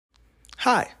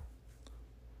Hi.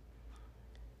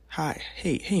 Hi.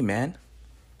 Hey, man.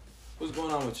 What's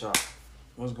going on with y'all?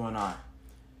 What's going on?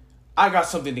 I got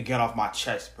something to get off my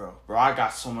chest, bro. Bro, I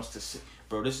got so much to say.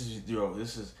 Bro, this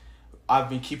is, I've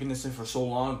been keeping this in for so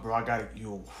long, bro. I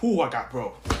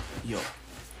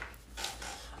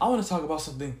want to talk about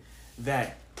something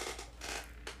that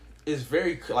is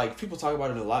very, like, people talk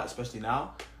about it a lot, especially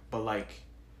now, but, like,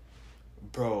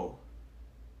 bro,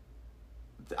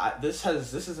 this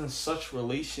is in such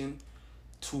relation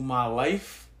to my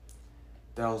life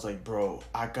that I was like, bro,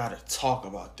 I gotta talk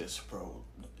about this, bro.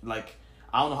 Like,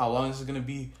 I don't know how long this is gonna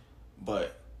be,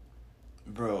 but,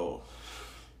 bro,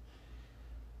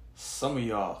 some of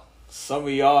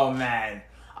y'all, man,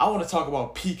 I want to talk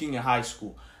about peaking in high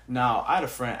school. Now, I had a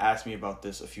friend ask me about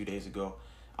this a few days ago.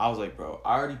 I was like, bro,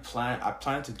 I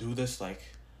planned to do this like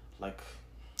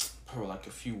a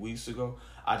few weeks ago.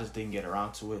 I just didn't get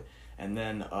around to it. And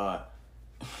then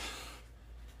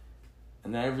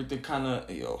everything kind of,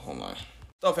 hold on.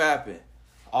 Stuff happened.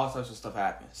 All types of stuff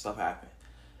happened.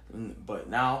 But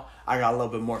now I got a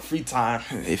little bit more free time.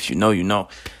 If you know, you know.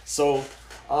 So,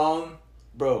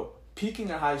 bro, peaking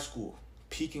in high school.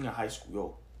 I'm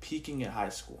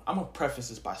going to preface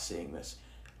this by saying this.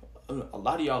 A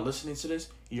lot of y'all listening to this,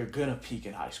 you're going to peak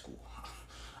in high school.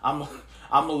 I'm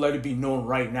going to let it be known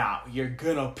right now. You're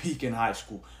going to peak in high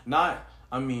school.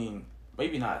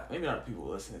 Maybe not the people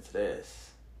listening to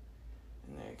this.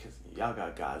 Because y'all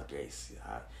got God's grace.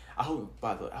 I hope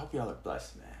y'all are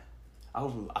blessed, man. I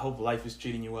hope life is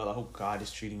treating you well. I hope God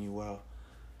is treating you well.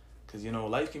 Because,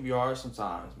 life can be hard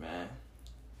sometimes, man.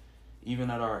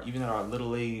 Even at our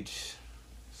little age,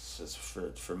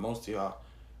 for most of y'all,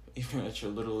 even at your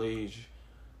little age,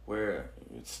 where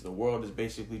the world is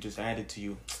basically just handed to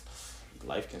you,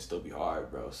 life can still be hard,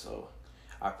 bro. So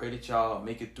I pray that y'all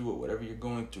make it through it, whatever you're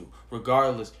going through.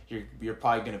 Regardless, you're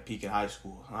probably gonna peak in high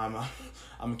school. I'm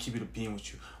gonna keep it a beam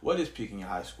with you. What is peaking in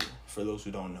high school? For those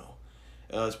who don't know,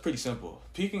 it's pretty simple.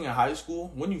 Peaking in high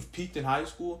school, when you've peaked in high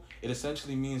school, it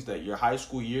essentially means that your high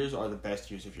school years are the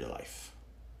best years of your life.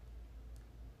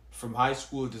 From high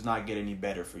school, it does not get any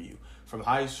better for you. From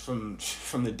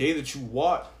the day that you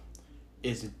walk,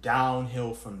 it's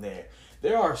downhill from there.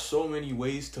 There are so many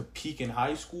ways to peak in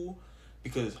high school,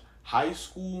 because high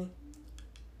school,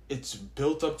 it's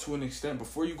built up to an extent.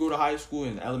 Before you go to high school,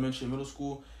 in elementary and middle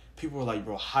school, people are like,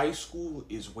 bro, high school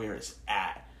is where it's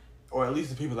at. Or at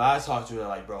least the people that I talk to are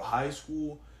like, bro, high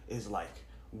school is like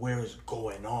where it's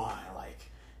going on. Like,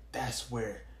 that's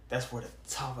where the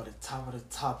top of the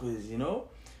top is,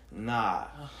 Nah.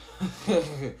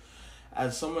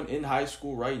 As someone in high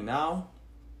school right now,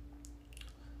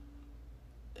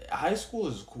 high school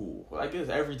is cool. I guess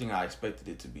everything I expected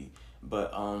it to be.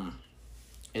 But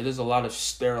it is a lot of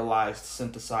sterilized,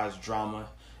 synthesized drama.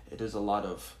 It is a lot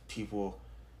of people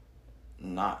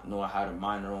not knowing how to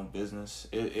mind their own business.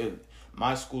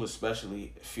 My school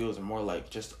especially feels more like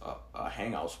just a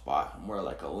hangout spot, more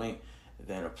like a link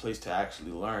than a place to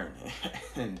actually learn.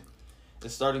 And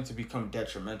it's starting to become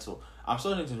detrimental. I'm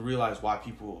starting to realize why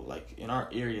people, like, in our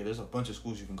area, there's a bunch of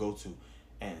schools you can go to,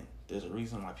 and there's a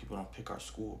reason why people don't pick our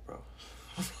school, bro.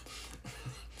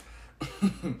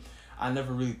 I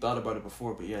never really thought about it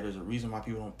before, but yeah, there's a reason why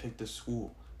people don't pick this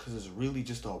school, because it's really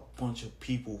just a bunch of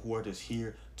people who are just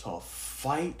here to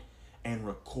fight and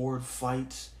record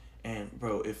fights. And,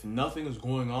 bro, if nothing is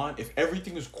going on, if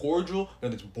everything is cordial,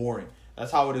 then it's boring.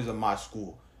 That's how it is at my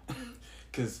school.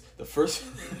 Because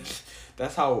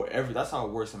that's how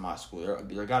it works in my school.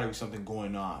 There gotta be something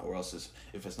going on, or else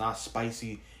if it's not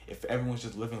spicy, if everyone's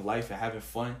just living life and having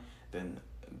fun, then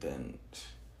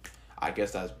I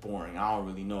guess that's boring. I don't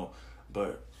really know,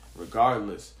 but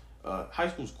regardless, high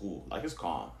school's cool. Like, it's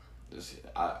calm.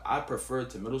 I prefer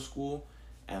it to middle school,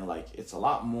 and like it's a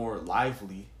lot more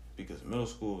lively because middle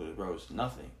school, bro, is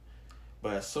nothing.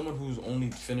 But as someone who's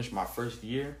only finished my first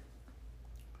year,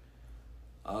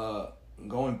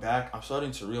 going back, I'm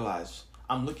starting to realize,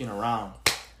 I'm looking around,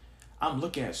 I'm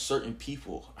looking at certain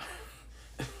people,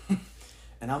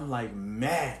 and I'm like,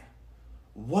 man,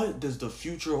 what does the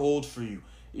future hold for you?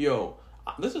 Yo,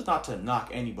 this is not to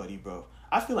knock anybody, bro.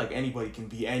 I feel like anybody can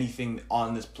be anything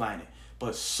on this planet,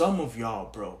 but some of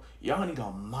y'all, bro, y'all need a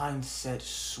mindset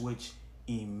switch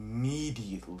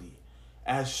immediately,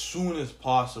 as soon as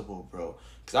possible, bro.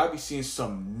 Cause I be seeing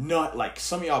some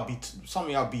some of y'all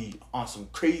be on some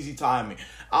crazy timing.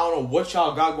 I don't know what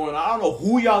y'all got going on. I don't know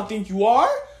who y'all think you are,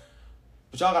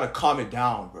 but y'all gotta calm it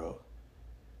down, bro.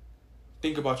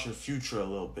 Think about your future a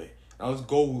little bit. Now let's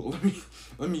go.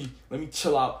 Let me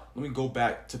chill out. Let me go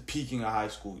back to peaking in high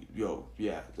school. Yo,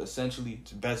 yeah, essentially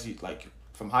to basically like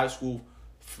from high school,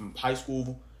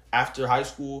 after high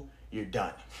school, you're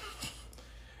done.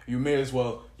 You may as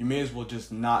well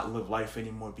just not live life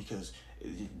anymore, because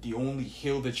the only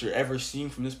hill that you're ever seeing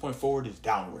from this point forward is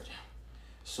downward.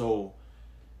 So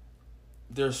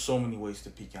there's so many ways to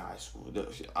peak in high school.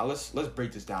 Let's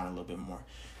break this down a little bit more.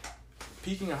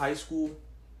 Peaking in high school,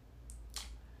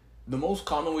 the most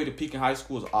common way to peak in high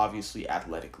school is obviously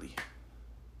athletically,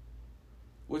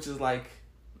 which is like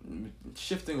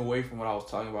shifting away from what I was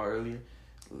talking about earlier.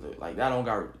 Like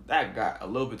that got a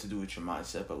little bit to do with your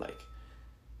mindset, but like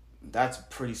that's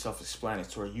pretty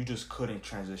self-explanatory. You just couldn't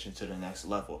transition to the next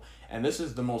level. And this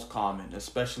is the most common,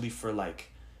 especially for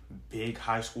like big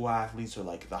high school athletes, or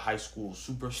like the high school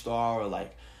superstar, or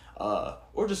like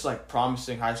or just like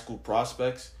promising high school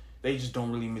prospects. They just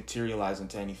don't really materialize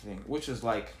into anything, which is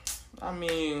like, I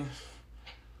mean,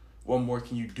 what more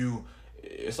can you do?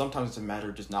 Sometimes it's a matter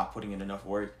of just not putting in enough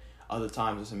work. Other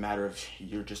times it's a matter of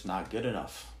you're just not good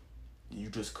enough. You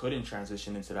just couldn't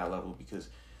transition into that level, because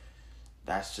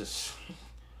that's just,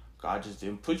 God just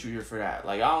didn't put you here for that.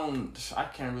 Like, I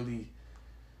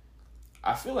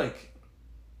feel like,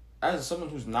 as someone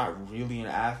who's not really an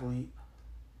athlete,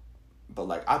 but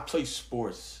like I play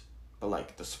sports, but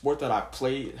like the sport that I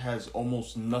play has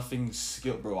almost nothing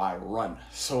skill, bro. I run.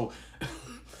 So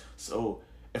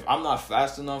if I'm not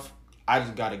fast enough, I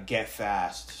just gotta get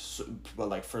fast. So, but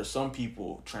like for some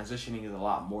people, transitioning is a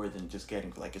lot more than just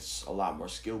getting, like, it's a lot more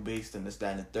skill based and this,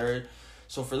 that, and the third.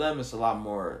 So for them, it's a lot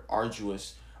more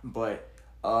arduous. But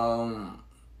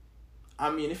I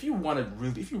mean, if you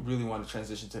really want to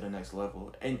transition to the next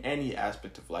level in any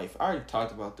aspect of life, I already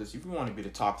talked about this. If you want to be the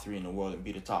top 3 in the world and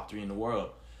be the top 3 in the world,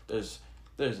 there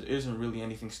isn't really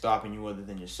anything stopping you other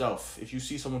than yourself. If you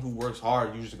see someone who works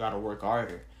hard, you just gotta work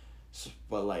harder.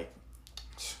 But like,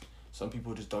 some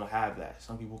people just don't have that.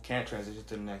 Some people can't transition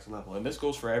to the next level, and this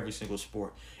goes for every single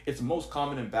sport. It's most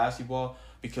common in basketball,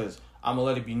 because I'm gonna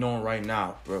let it be known right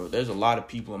now, bro. There's a lot of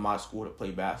people in my school that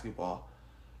play basketball.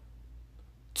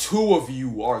 2 of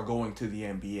you are going to the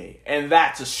NBA, and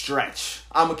that's a stretch.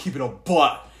 I'm gonna keep it a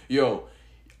buck. Yo,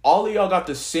 all of y'all got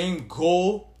the same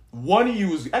goal. One of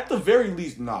you is, at the very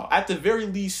least,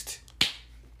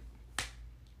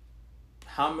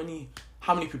 how many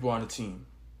people are on the team?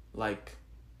 Like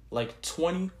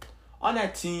 20 on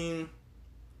that team.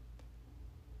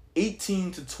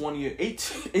 18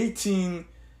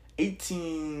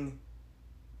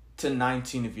 to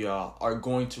 19 of y'all are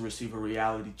going to receive a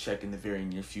reality check in the very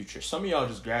near future. Some of y'all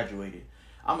just graduated.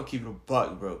 I'm gonna keep it a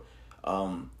buck, bro.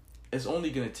 It's only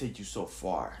gonna take you so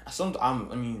far.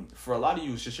 For a lot of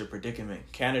you, it's just your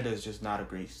predicament. Canada is just not a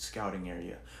great scouting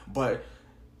area, but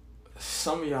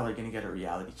some of y'all are gonna get a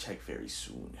reality check very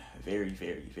soon, very,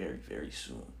 very, very, very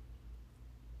soon.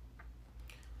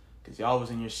 Because y'all was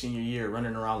in your senior year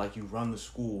running around like you run the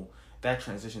school. That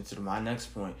transitions to my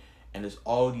next point, and there's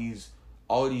all these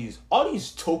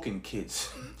token kids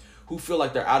who feel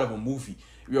like they're out of a movie.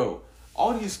 Yo,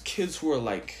 all these kids who are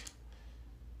like,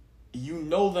 you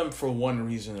know them for one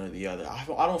reason or the other.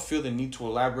 I don't feel the need to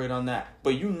elaborate on that,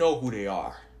 but you know who they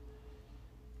are.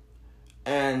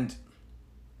 And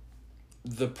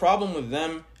the problem with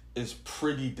them is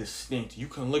pretty distinct. You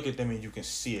can look at them and you can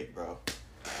see it, bro.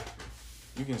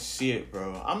 You can see it,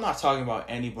 bro. I'm not talking about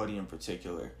anybody in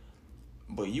particular,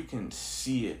 but you can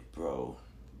see it, bro.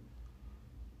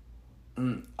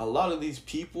 A lot of these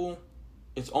people,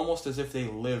 it's almost as if they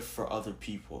live for other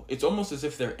people. It's almost as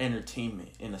if they're entertainment,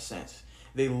 in a sense.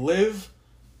 They live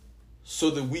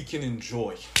so that we can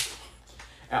enjoy.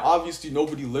 And obviously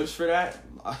nobody lives for that.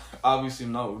 Obviously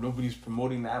nobody's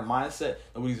promoting that mindset.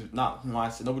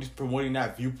 Nobody's promoting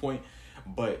that viewpoint.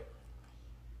 But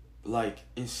like,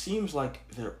 it seems like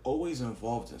they're always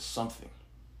involved in something.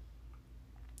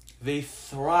 They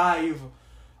thrive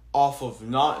off of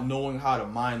not knowing how to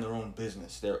mind their own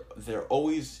business. They're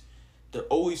always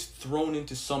thrown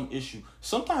into some issue.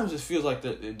 Sometimes it feels like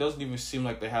that it doesn't even seem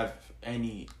like they have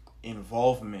any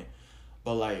involvement,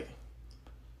 but like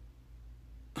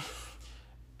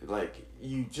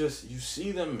you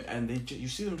see them and you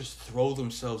see them just throw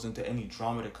themselves into any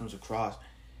drama that comes across.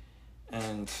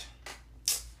 And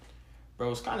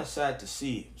bro, it's kind of sad to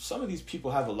see. Some of these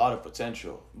people have a lot of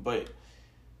potential, but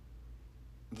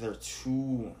they're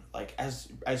too, like, as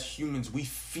humans, we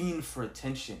fiend for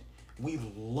attention. We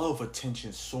love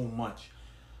attention so much.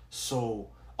 So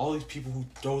all these people who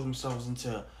throw themselves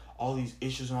into all these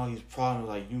issues and all these problems,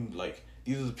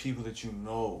 these are the people that you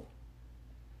know.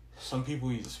 Some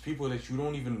people, it's people that you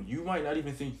might not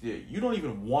even think that you don't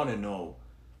even want to know,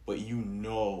 but you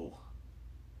know.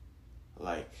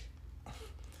 Like,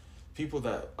 people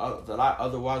that I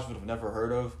otherwise would have never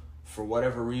heard of. For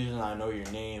whatever reason, I know your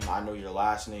name, I know your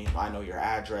last name, I know your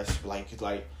address. Like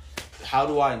how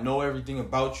do I know everything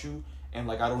about you and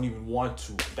like I don't even want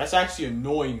to? That's actually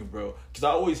annoying, bro. Cause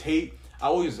I'm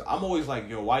always like,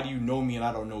 yo, why do you know me and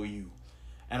I don't know you?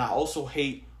 And I also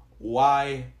hate,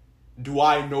 why do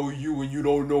I know you and you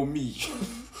don't know me?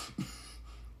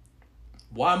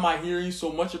 Why am I hearing so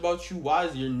much about you? Why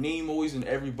is your name always in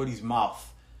everybody's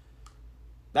mouth?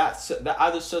 That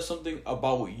either says something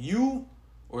about you,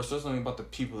 or it says something about the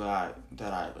people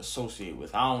that I associate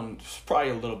with. It's probably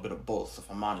a little bit of both, if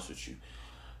I'm honest with you.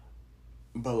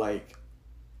 But like,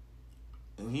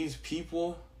 these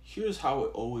people, here's how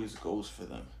it always goes for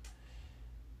them.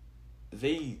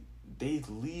 They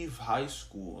leave high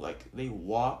school, like they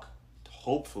walk.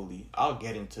 Hopefully, I'll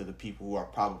get into the people who are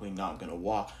probably not gonna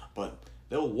walk, but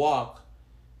they'll walk,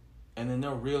 and then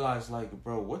they'll realize, like,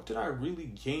 bro, what did I really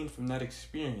gain from that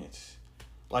experience?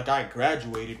 Like, I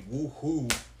graduated,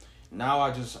 woohoo. Now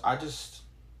I just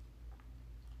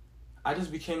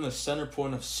became the center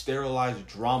point of sterilized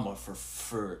drama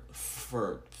for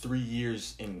 3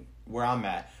 years in where I'm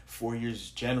at, 4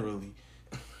 years generally.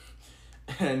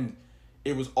 And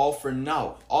it was all for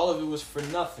now. All of it was for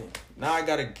nothing. Now I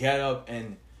gotta get up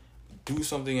and do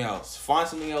something else. Find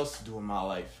something else to do in my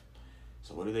life.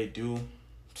 So what do?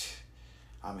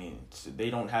 I mean, they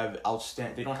don't have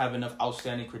enough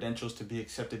outstanding credentials to be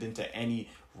accepted into any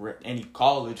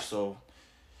college. So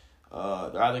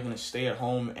they're either gonna stay at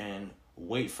home and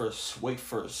wait for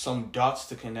some dots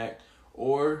to connect,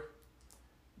 or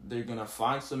they're gonna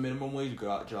find some minimum wage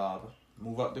job,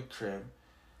 move out the crib,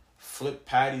 flip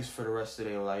patties for the rest of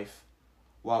their life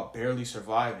while barely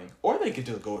surviving. Or they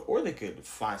could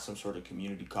find some sort of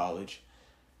community college,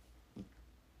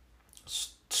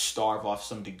 starve off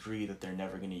some degree that they're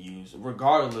never going to use.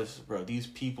 Regardless, bro, these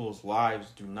people's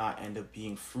lives do not end up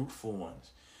being fruitful ones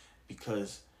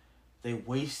because they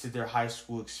wasted their high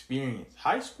school experience.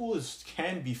 High school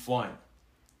can be fun.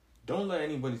 Don't let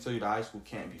anybody tell you that high school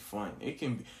can't be fun. It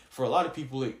can be, for a lot of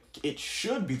people, it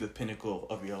should be the pinnacle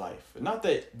of your life. Not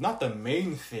the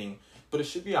main thing, but it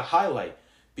should be a highlight,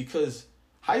 because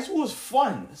high school is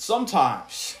fun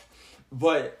sometimes.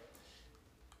 But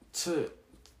to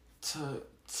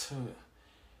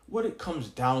what it comes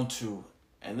down to,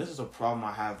 and this is a problem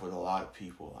I have with a lot of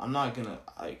people. I'm not gonna,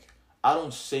 I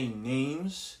don't say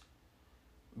names,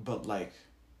 but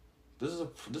this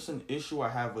is an issue I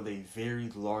have with a very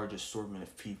large assortment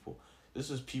of people. This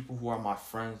is people who are my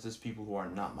friends. This is people who are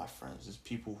not my friends. This is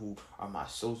people who are my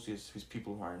associates. These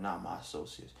people who are not my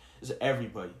associates. It's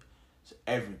everybody. It's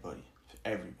everybody. It's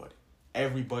everybody.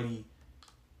 Everybody.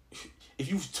 If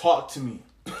you've talked to me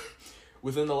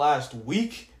within the last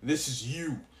week, this is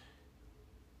you.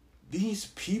 These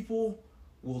people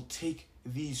will take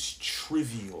these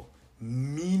trivial,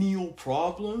 menial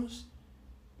problems,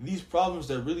 these problems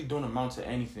that really don't amount to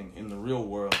anything in the real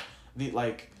world.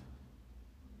 They'll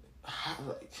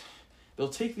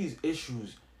take these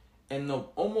issues and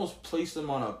they'll almost place them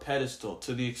on a pedestal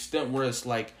to the extent where it's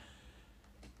like,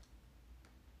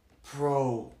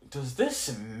 bro, does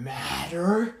this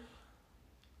matter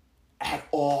at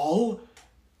all?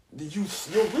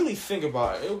 You'll really think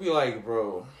about it. It'll be like,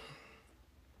 bro,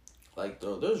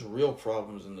 there's real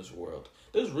problems in this world.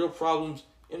 There's real problems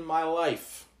in my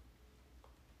life.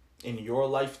 In your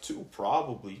life too,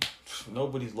 probably.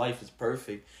 Nobody's life is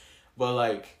perfect.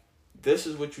 But this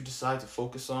is what you decide to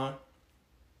focus on.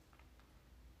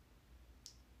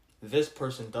 This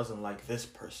person doesn't like this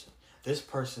person. This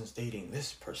person's dating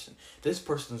this person. This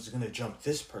person's gonna jump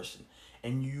this person.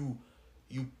 And you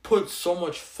put so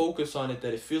much focus on it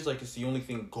that it feels like it's the only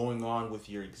thing going on with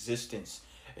your existence.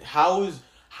 How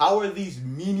are these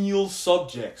menial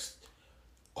subjects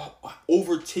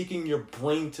overtaking your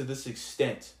brain to this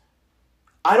extent?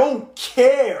 I don't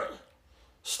care.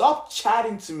 Stop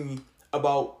chatting to me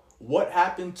about what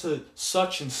happened to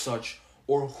such and such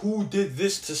or who did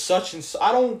this to such and such.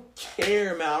 I don't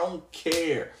care, man. I don't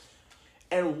care.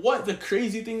 And what the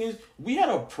crazy thing is, we had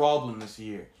a problem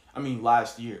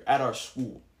last year at our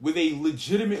school with a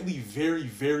legitimately very,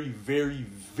 very, very,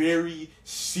 very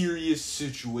serious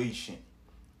situation.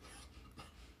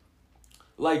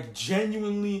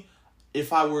 Genuinely,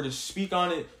 if I were to speak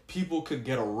on it, people could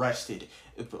get arrested.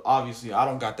 Obviously, I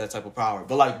don't got that type of power.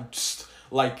 But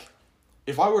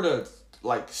if I were to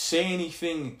say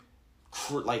anything,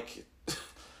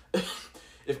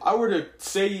 if I were to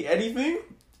say anything,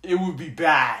 it would be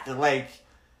bad.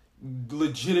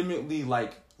 Legitimately,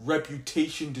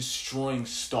 reputation destroying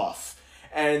stuff.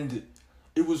 And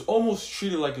it was almost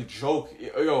treated like a joke.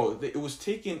 It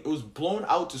was blown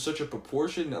out to such a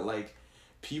proportion that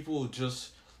people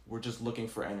were just looking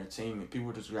for entertainment. People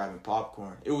were just grabbing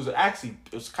popcorn. It was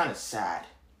kind of sad.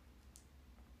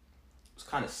 it's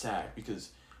kind of sad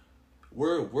because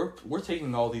we're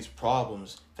taking all these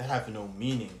problems that have no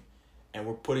meaning and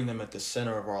we're putting them at the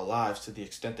center of our lives to the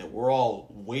extent that we're all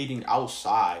waiting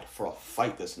outside for a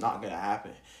fight that's not gonna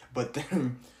happen. But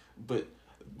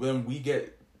when we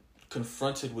get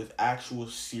confronted with actual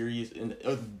serious and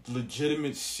a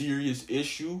legitimate serious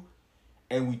issue,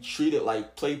 and we treat it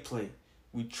like play,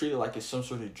 we treat it like it's some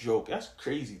sort of joke. That's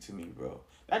crazy to me, bro.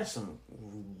 That is some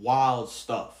wild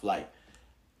stuff. Like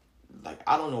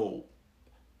I don't know.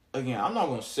 Again, I'm not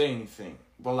gonna say anything,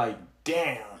 but like,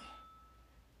 damn,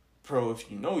 bro. If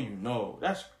you know, you know.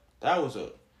 That was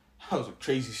a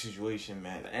crazy situation,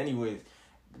 man. Anyways,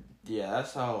 yeah,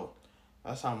 that's how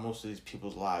most of these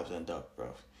people's lives end up,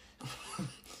 bro. I'm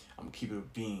gonna keep it a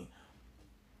bean.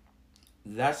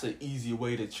 That's an easy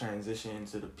way to transition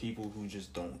into the people who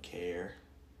just don't care.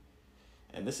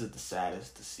 And this is the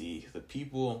saddest to see. The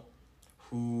people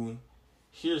who,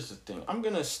 here's the thing. I'm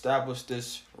gonna establish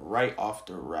this right off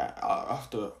the rip,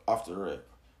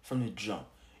 from the jump.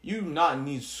 You do not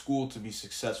need school to be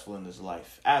successful in this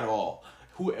life at all.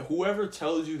 Whoever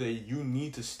tells you that you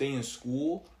need to stay in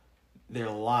school, they're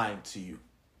lying to you.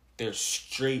 They're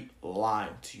straight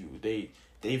lying to you.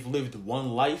 They've lived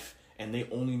one life and they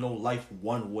only know life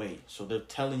one way. So they're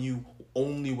telling you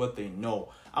only what they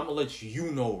know. I'm going to let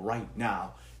you know right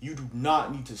now. You do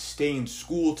not need to stay in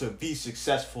school to be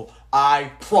successful.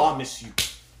 I promise you.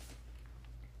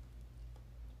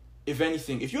 If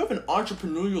anything, if you have an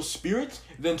entrepreneurial spirit,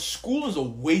 then school is a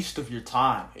waste of your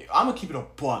time. I'm going to keep it a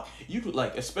buck. You could,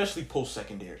 like, especially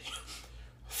post-secondary.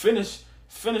 Finish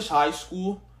high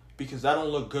school, because that don't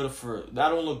look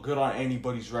good on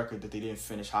anybody's record that they didn't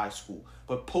finish high school.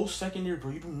 But post-secondary,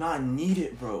 bro, you do not need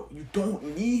it, bro. You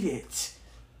don't need it.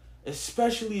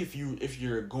 Especially if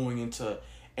you're going into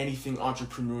anything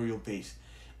entrepreneurial based.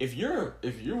 If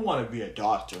you want to be a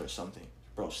doctor or something,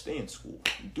 bro, stay in school.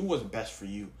 Do what's best for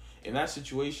you. In that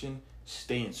situation,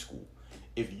 stay in school.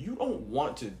 If you don't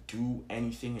want to do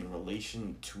anything in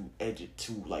relation to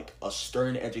like a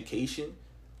stern education,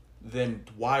 then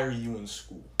why are you in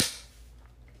school?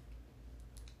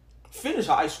 Finish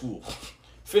high school.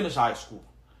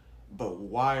 But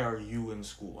why are you in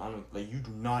school? You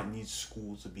do not need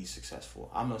school to be successful.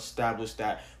 I'm going to establish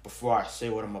that before I say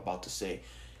what I'm about to say.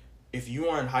 If you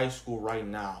are in high school right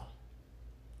now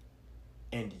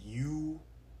and you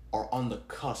are on the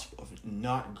cusp of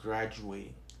not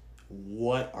graduating,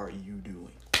 what are you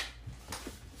doing?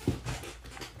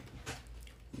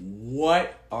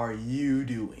 What are you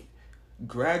doing?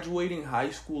 Graduating high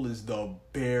school is the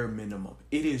bare minimum.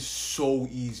 It is so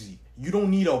easy. You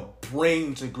don't need a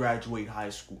brain to graduate high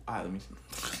school.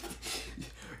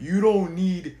 You don't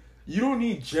need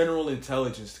general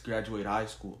intelligence to graduate high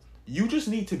school. You just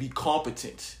need to be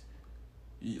competent.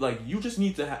 You just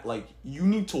need to you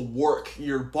need to work.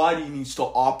 Your body needs to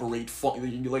operate.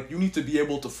 You need to be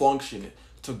able to function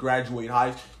to graduate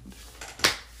high school.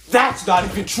 That's not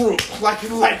even true.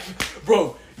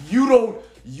 Bro, you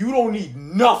don't need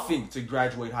nothing to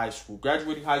graduate high school.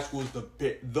 Graduating high school is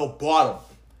the bottom.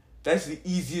 That's the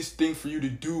easiest thing for you to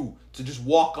do. To just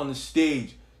walk on the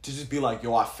stage. To just be like,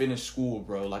 yo, I finished school,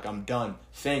 bro. Like, I'm done.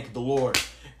 Thank the Lord.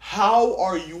 How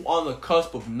are you on the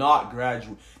cusp of not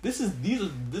graduating? This is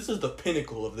the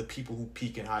pinnacle of the people who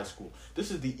peak in high school. This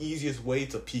is the easiest way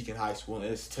to peak in high school, and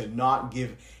it's to not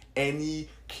give any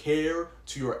care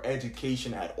to your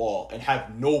education at all and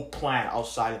have no plan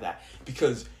outside of that.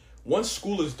 Because once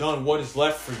school is done, what is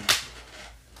left for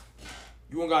you?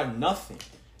 You don't got nothing.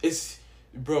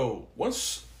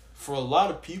 For a lot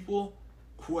of people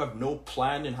who have no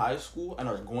plan in high school and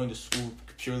are going to school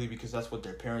purely because that's what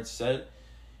their parents said,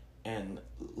 and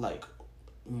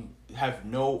have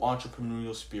no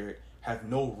entrepreneurial spirit, have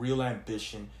no real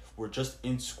ambition, were just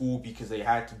in school because they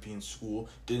had to be in school,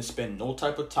 didn't spend no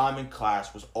type of time in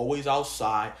class, was always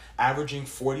outside, averaging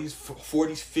 40s,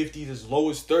 50s, as low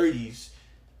as 30s,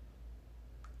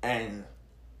 and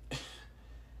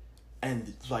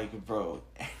bro,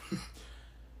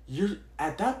 you're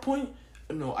at that point.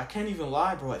 No, I can't even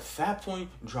lie, bro. At that point,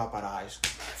 drop out of high school.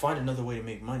 Find another way to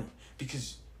make money,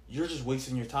 because you're just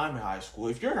wasting your time in high school.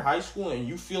 If you're in high school and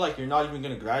you feel like you're not even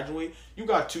going to graduate, you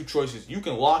got two choices. You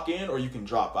can lock in or you can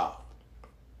drop out.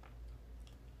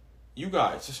 You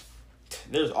guys,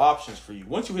 there's options for you.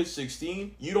 Once you hit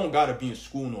 16, you don't got to be in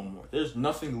school no more. There's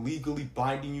nothing legally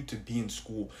binding you to be in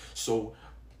school. So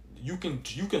you can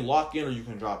lock in or you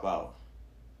can drop out.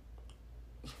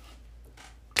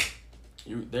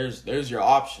 There's your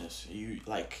options. You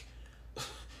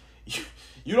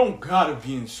don't gotta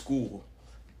be in school.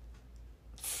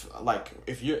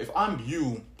 If I'm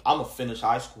you, I'm gonna finish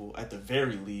high school at the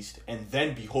very least, and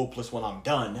then be hopeless when I'm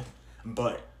done.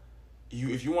 But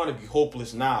if you want to be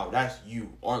hopeless now, that's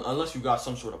you. Or unless you got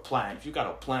some sort of plan. If you got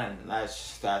a plan, then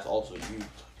that's also you.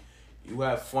 You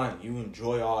have fun. You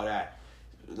enjoy all that.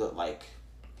 Like,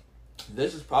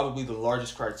 this is probably the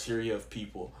largest criteria of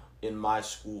people in my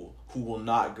school who will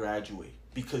not graduate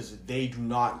because they do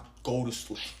not go to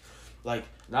school. Like,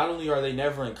 not only are they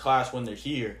never in class when they're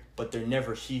here, but they're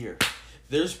never here.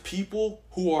 There's people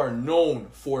who are known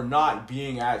for not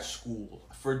being at school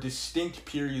for distinct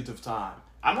periods of time.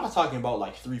 I'm not talking about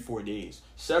like 3-4 days,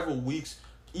 several weeks,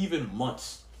 even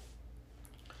months.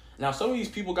 Now, some of these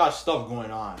people got stuff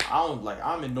going on.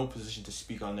 I'm in no position to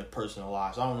speak on their personal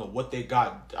lives. I don't know what they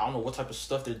got. I don't know what type of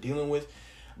stuff they're dealing with,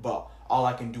 but all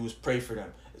I can do is pray for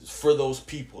them, for those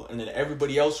people. And then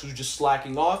everybody else who's just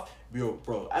slacking off,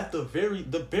 bro, at the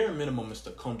bare minimum is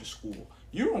to come to school.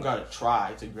 You don't got to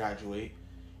try to graduate.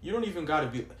 You don't even got to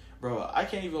be, bro, I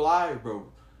can't even lie, bro.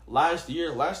 Last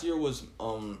year was,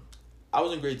 I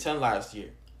was in grade 10 last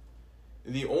year.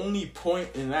 The only point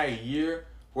in that year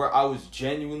where I was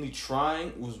genuinely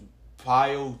trying was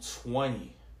Bio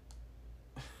 20.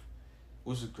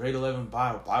 Was grade 11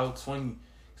 Bio 20.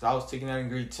 Because I was taking that in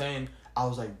grade 10. I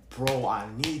was like, bro, I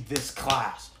need this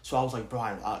class. So I was like,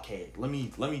 bro, okay, let me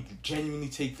genuinely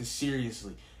take this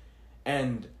seriously.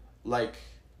 And, like,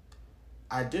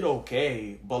 I did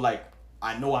okay, but, like,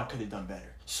 I know I could have done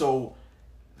better. So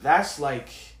that's like,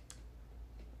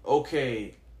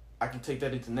 okay, I can take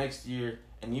that into next year.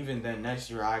 And even then, next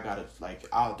year, I gotta,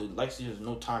 next year, there's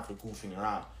no time for goofing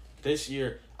around. This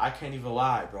year, I can't even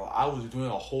lie, bro. I was doing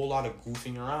a whole lot of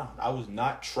goofing around. I was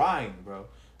not trying, bro,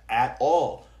 at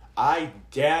all. I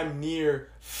damn near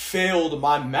failed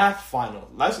my math final.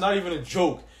 That's not even a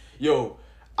joke. Yo,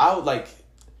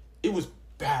 it was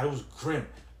bad. It was grim.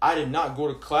 I did not go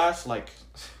to class, I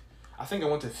think I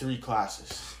went to 3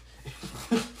 classes.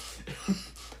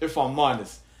 If I'm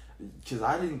honest. Because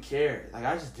I didn't care.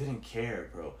 I just didn't care,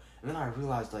 bro. And then I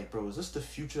realized, bro, is this the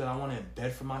future that I want to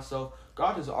embed for myself?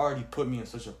 God has already put me in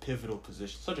such a pivotal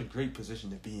position, such a great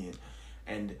position to be in.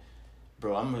 And,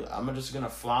 bro, I'm just going to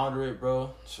flounder it,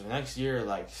 bro. So next year,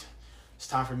 it's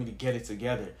time for me to get it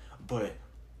together. But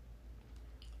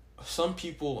some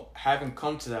people haven't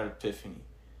come to that epiphany.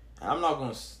 And I'm not going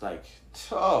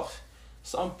to,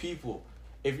 some people,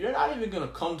 if you're not even going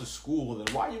to come to school,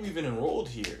 then why are you even enrolled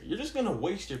here? You're just going to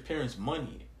waste your parents'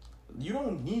 money. You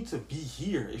don't need to be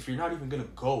here if you're not even going to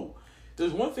go.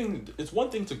 It's one thing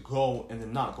to go and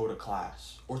then not go to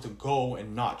class, or to go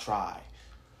and not try.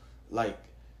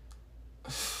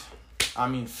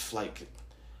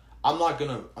 I'm not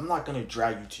gonna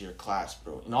drag you to your class,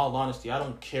 bro. In all honesty, I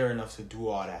don't care enough to do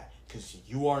all that, because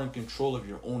you are in control of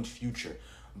your own future.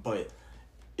 But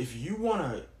if you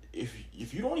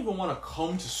don't even want to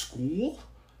come to school,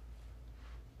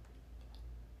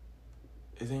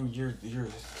 then you're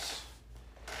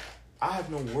I have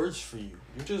no words for you.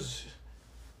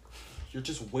 You're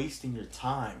just wasting your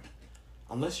time.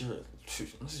 Unless you're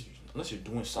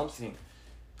doing something.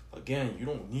 Again, you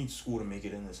don't need school to make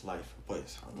it in this life.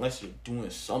 But unless you're doing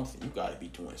something, you gotta be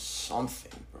doing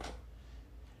something, bro.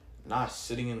 Not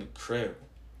sitting in the crib.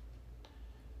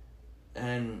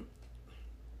 And,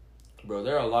 bro,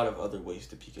 there are a lot of other ways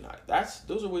to peak in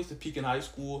those are ways to peak in high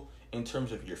school in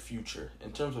terms of your future.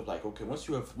 In terms of okay, once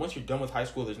you're done with high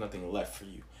school, there's nothing left for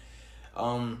you.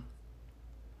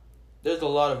 There's a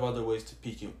lot of other ways to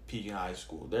peak in high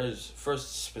school. There's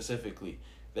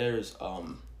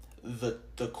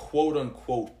the quote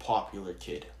unquote popular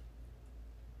kid.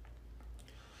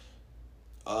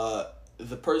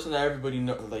 The person that everybody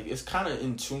know, it's kind of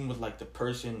in tune with the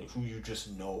person who you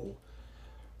just know.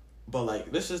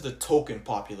 But this is the token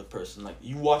popular person.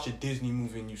 You watch a Disney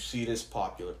movie and you see this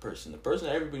popular person. The person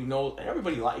that everybody knows and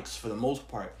everybody likes for the most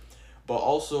part. But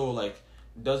also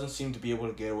doesn't seem to be able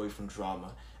to get away from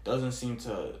drama. Doesn't seem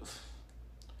to...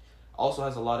 Also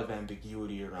has a lot of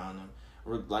ambiguity around them.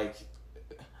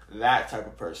 That type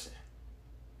of person.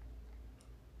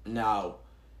 Now,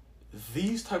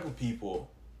 these type of people,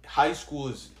 high school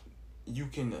is... You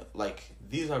can,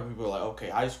 these type of people are okay,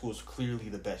 high school is clearly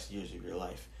the best years of your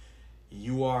life.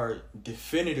 You are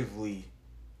definitively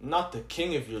not the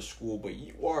king of your school, but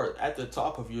you are at the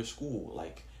top of your school.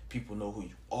 People know who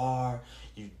you are.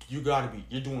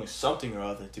 You're doing something or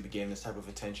other to be getting this type of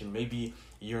attention. Maybe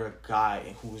you're a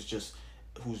guy who's just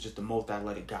the most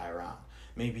athletic guy around.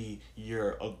 Maybe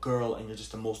you're a girl and you're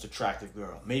just the most attractive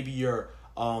girl. Maybe you're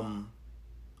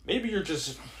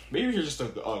just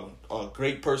a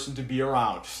great person to be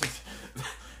around.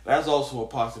 That's also a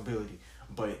possibility.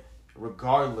 But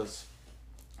regardless,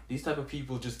 these type of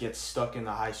people just get stuck in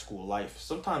the high school life.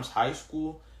 Sometimes high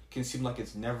school can seem like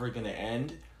it's never gonna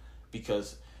end,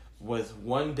 because with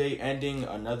one day ending,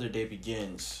 another day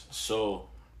begins. So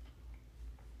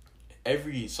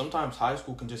sometimes high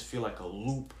school can just feel like a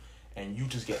loop, and you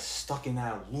just get stuck in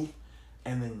that loop,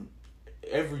 and then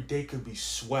every day could be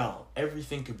swell.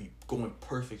 Everything could be going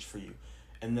perfect for you.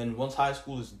 And then once high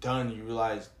school is done, you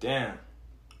realize, damn,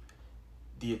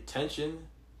 the attention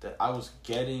that I was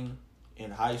getting in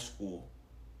high school,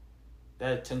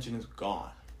 that attention is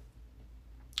gone.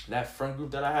 That friend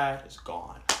group that I had is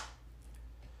gone.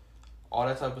 All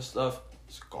that type of stuff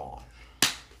is gone.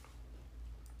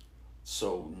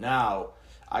 So now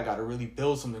I got to really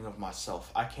build something of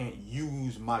myself. I can't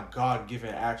use my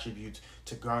God-given attributes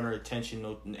to garner attention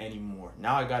anymore.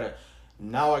 Now I got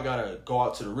to go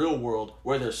out to the real world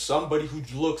where there's somebody who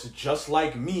looks just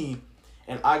like me,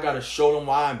 and I got to show them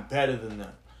why I'm better than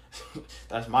them.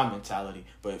 That's my mentality.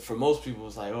 But for most people,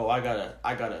 it's like, oh, I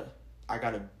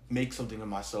gotta make something of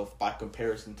myself by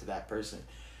comparison to that person.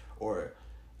 Or,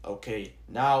 okay,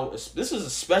 now this is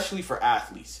especially for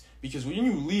athletes, because when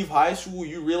you leave high school,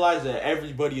 you realize that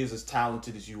everybody is as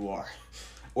talented as you are,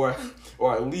 or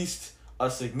at least a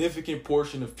significant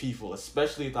portion of people,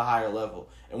 especially at the higher level.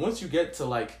 And once you get to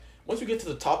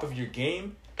the top of your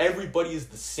game, everybody is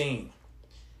the same,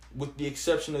 with the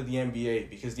exception of the NBA,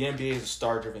 because the NBA is a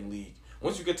star-driven league.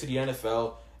 Once you get to the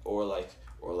NFL or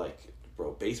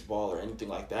bro, baseball or anything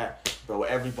like that, bro,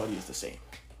 everybody is the same.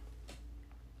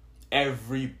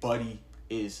 Everybody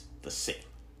is the same.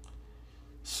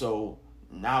 So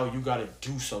now you got to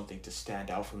do something to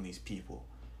stand out from these people.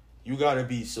 You got to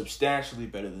be substantially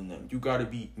better than them. You got to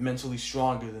be mentally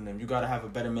stronger than them. You got to have a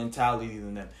better mentality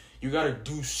than them. You got to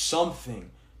do something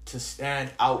to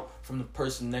stand out from the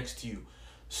person next to you.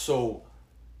 So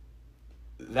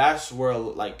that's where,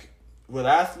 like, with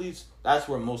athletes, that's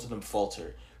where most of them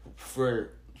falter.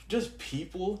 For just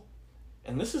people,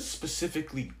 and this is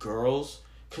specifically girls,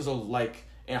 because like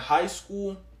in high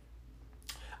school,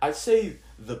 I'd say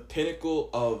the pinnacle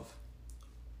of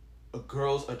a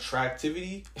girl's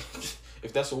attractivity,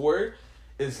 if that's a word,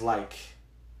 is like,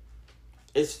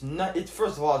 it's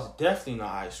first of all, it's definitely not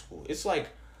high school. It's like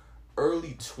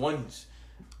early 20s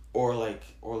or like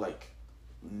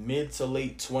mid to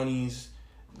late 20s.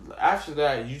 After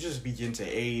that, you just begin to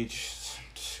age.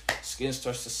 Skin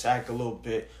starts to sag a little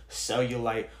bit,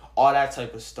 cellulite, all that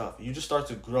type of stuff. You just start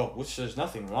to grow, which there's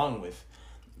nothing wrong with.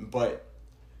 But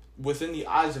within the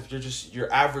eyes of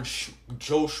your average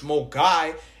Joe Schmo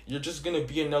guy, you're just going to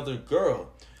be another girl.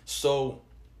 So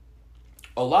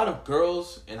a lot of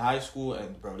girls in high school,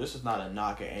 and bro, this is not a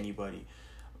knock at anybody,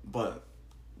 but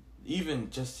even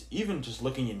just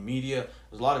looking in media,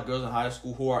 there's a lot of girls in high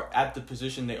school who are at the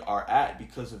position they are at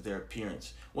because of their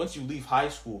appearance. Once you leave high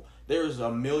school, there's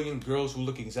a million girls who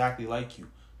look exactly like you.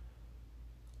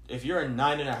 If you're a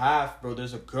 9.5, bro,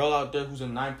 there's a girl out there who's a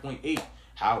 9.8.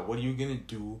 What are you gonna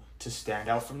do to stand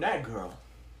out from that girl?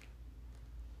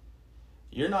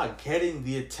 You're not getting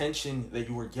the attention that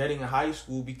you were getting in high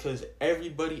school because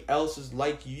everybody else is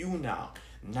like you now.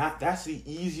 That's the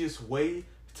easiest way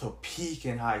to peak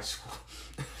in high school.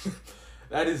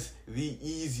 That is the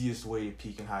easiest way to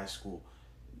peak in high school.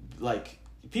 Like,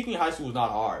 peaking in high school is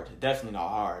not hard. Definitely not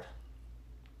hard.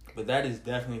 But that is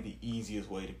definitely the easiest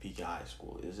way to peak in high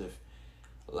school, is if,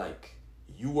 like,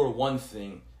 you were one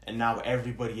thing and now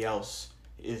everybody else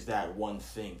is that one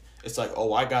thing. It's like,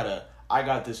 oh, I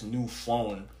got this new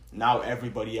phone. Now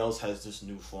everybody else has this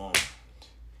new phone.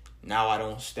 Now I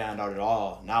don't stand out at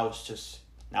all. Now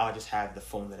I just have the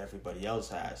phone that everybody else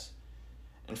has.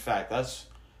 In fact, that's,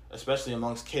 especially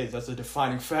amongst kids, that's a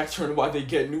defining factor in why they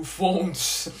get new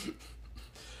phones.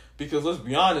 Because let's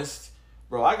be honest,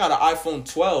 bro, I got an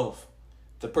iPhone 12.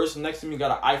 The person next to me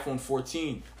got an iPhone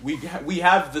 14. We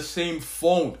have the same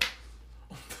phone.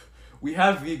 We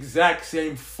have the exact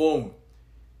same phone.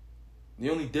 The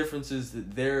only difference is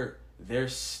that their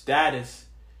status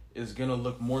is gonna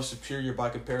look more superior by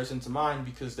comparison to mine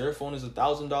because their phone is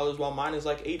 $1,000 while mine is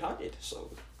like $800.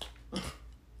 So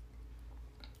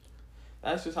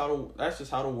that's just how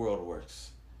the world works.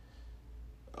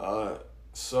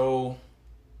 So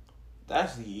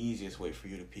that's the easiest way for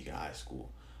you to peak in high school.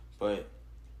 But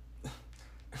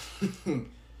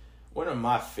one of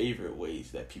my favorite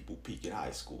ways that people peak in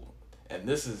high school, and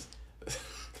this is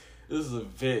a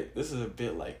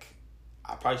bit like,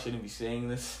 I probably shouldn't be saying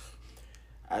this.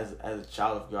 As a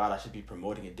child of God, I should be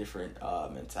promoting a different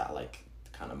mental, like,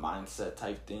 kind of mindset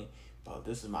type thing. But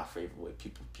this is my favorite way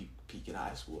people peak in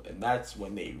high school, and that's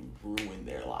when they ruin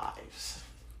their lives.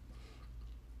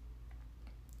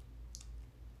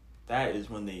 That is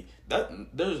when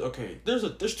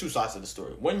there's two sides to the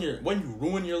story. When you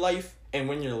ruin your life and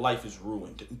when your life is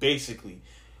ruined. Basically,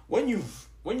 when you've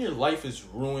when your life is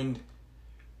ruined,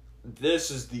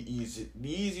 this is the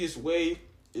easiest way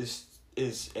is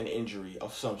an injury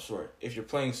of some sort. If you're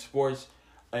playing sports,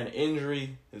 an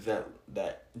injury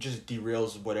that just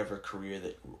derails whatever career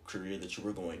that you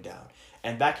were going down,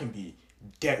 and that can be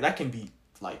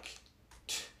like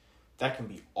that can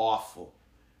be awful.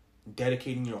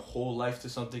 Dedicating your whole life to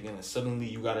something, and then suddenly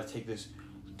you got to take this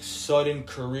sudden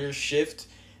career shift.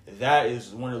 That is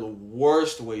one of the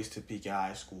worst ways to peak in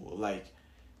high school. Like,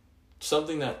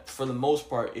 something that, for the most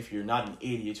part, if you're not an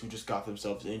idiot who just got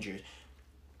themselves injured,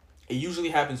 it usually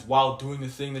happens while doing the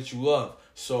thing that you love.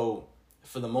 So,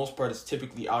 for the most part, it's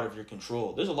typically out of your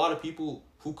control. There's a lot of people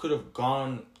who could have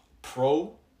gone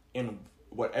pro in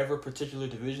whatever particular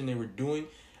division they were doing,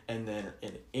 and then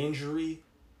an injury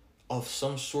of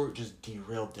some sort just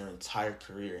derailed their entire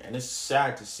career. And it's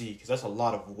sad to see, because that's a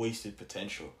lot of wasted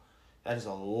potential. That is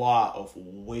a lot of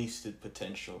wasted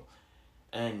potential.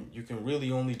 And you can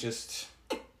really only just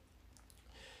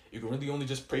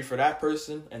pray for that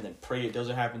person, and then pray it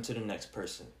doesn't happen to the next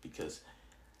person, because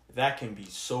that can be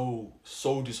so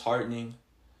disheartening,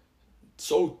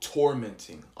 so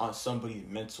tormenting on somebody's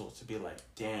mental, to be like,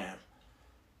 damn,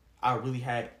 I really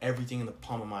had everything in the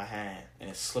palm of my hand and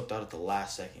it slipped out at the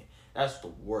last second. That's the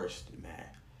worst, man.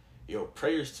 Yo,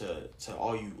 prayers to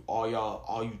all you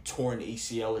torn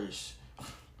ACLers.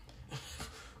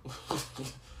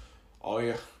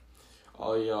 Y'all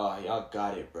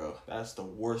got it, bro. That's the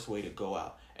worst way to go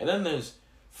out. And then there's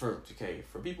for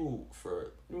people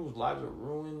whose lives are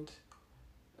ruined.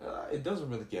 It doesn't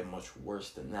really get much worse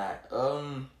than that.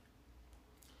 Then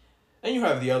you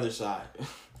have the other side.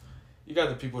 You got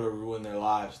the people that ruin their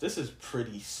lives. This is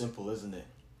pretty simple, isn't it?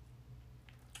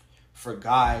 For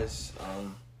guys,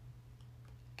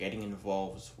 getting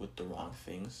involved with the wrong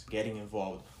things, getting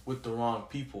involved with the wrong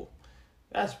people,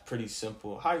 that's pretty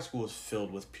simple. High school is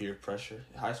filled with peer pressure.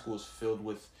 High school is filled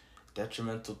with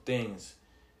detrimental things.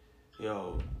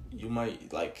 Yo, you might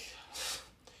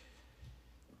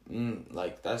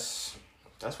that's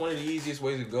one of the easiest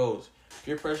ways it goes.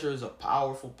 Peer pressure is a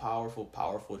powerful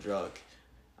drug.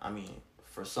 I mean,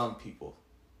 for some people,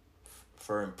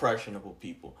 for impressionable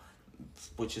people,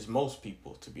 which is most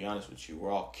people, to be honest with you.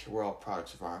 We're all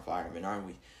products of our environment, aren't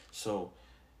we? So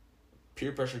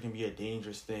peer pressure can be a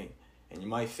dangerous thing, and you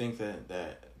might think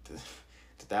that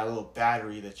little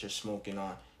battery that you're smoking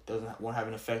on won't have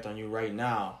an effect on you right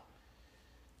now.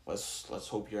 Let's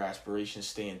hope your aspirations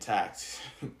stay intact,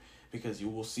 because you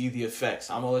will see the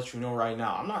effects. I'm gonna let you know right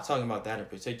now. I'm not talking about that in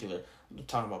particular. I'm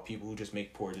talking about people who just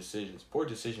make poor decisions. Poor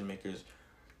decision makers.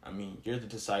 I mean, you're the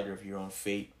decider of your own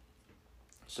fate.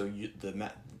 So you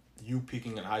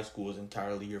peaking in high school is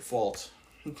entirely your fault.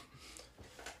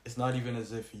 It's not even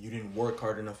as if you didn't work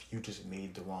hard enough. You just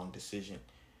made the wrong decision.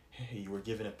 You were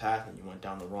given a path and you went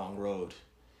down the wrong road.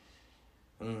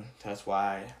 That's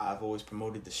why I've always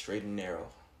promoted the straight and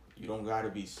narrow. You don't gotta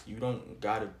be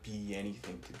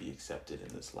anything to be accepted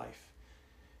in this life.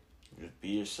 Just be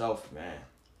yourself, man.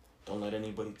 Don't let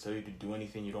anybody tell you to do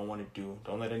anything you don't want to do.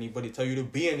 Don't let anybody tell you to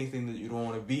be anything that you don't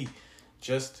want to be.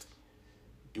 Just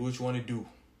do what you want to do.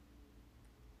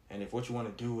 And if what you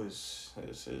want to do is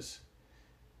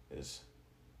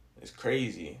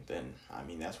crazy, then I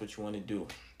mean that's what you want to do.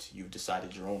 You've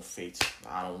decided your own fate.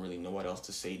 I don't really know what else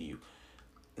to say to you.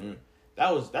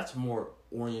 That's more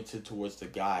oriented towards the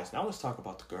guys. Now let's talk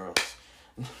about the girls.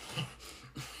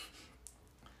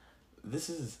 This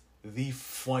is the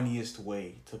funniest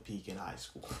way to peak in high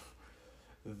school.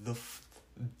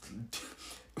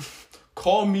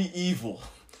 Call me evil,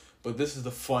 but this is the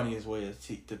funniest way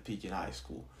to peak in high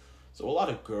school. So a lot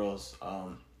of girls,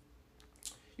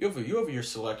 you have your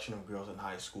selection of girls in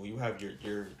high school. You have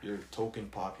your token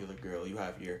popular girl. You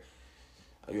have your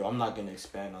I'm not gonna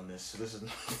expand on this. This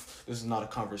is not a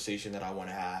conversation that I want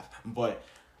to have. But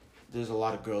there's a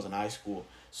lot of girls in high school,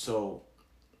 so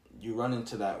you run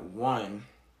into that one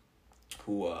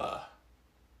who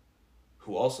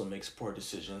also makes poor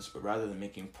decisions, but rather than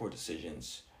making poor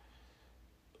decisions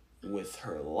with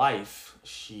her life,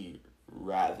 she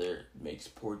rather makes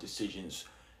poor decisions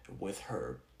with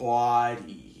her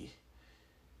body,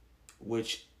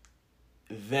 which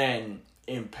then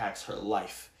impacts her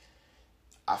life.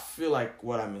 I feel like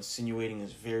what I'm insinuating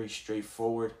is very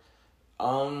straightforward.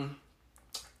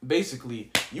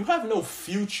 Basically, you have no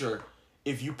future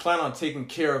if you plan on taking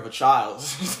care of a child.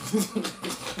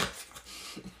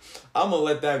 I'm gonna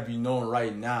let that be known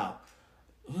right now.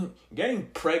 Getting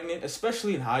pregnant,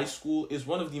 especially in high school, is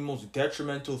one of the most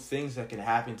detrimental things that can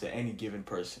happen to any given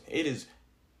person. It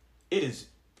is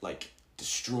like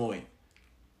destroying.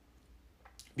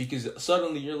 Because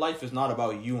suddenly your life is not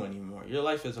about you anymore. Your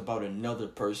life is about another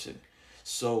person.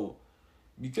 So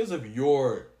because of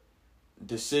your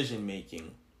decision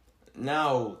making,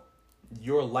 now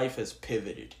your life has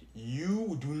pivoted.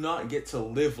 You do not get to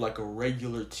live like a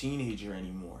regular teenager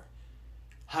anymore.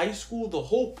 High school, the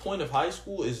whole point of high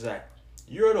school is that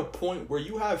you're at a point where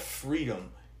you have freedom.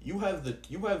 You have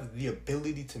the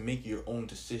ability to make your own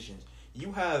decisions.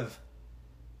 You have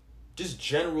just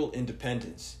general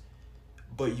independence.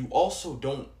 But you also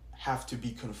don't have to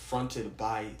be confronted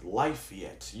by life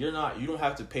yet. You don't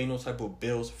have to pay no type of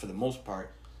bills for the most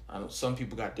part. I know some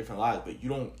people got different lives, but you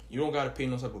don't gotta pay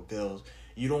no type of bills.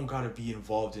 You don't gotta be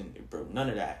involved in none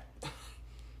of that.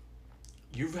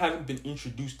 You haven't been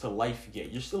introduced to life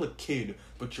yet. You're still a kid,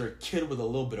 but you're a kid with a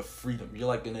little bit of freedom. You're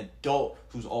like an adult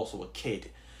who's also a kid.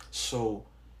 So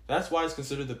that's why it's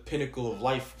considered the pinnacle of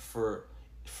life for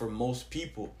most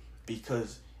people,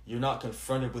 because you're not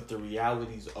confronted with the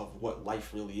realities of what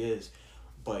life really is.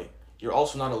 But you're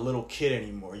also not a little kid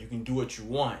anymore. You can do what you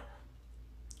want.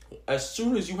 As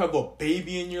soon as you have a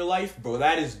baby in your life, bro,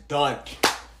 that is done.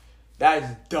 That is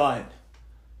done.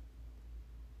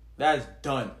 That is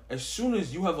done. As soon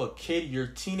as you have a kid, your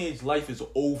teenage life is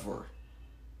over.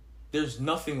 There's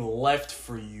nothing left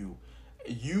for you.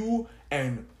 You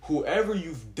and whoever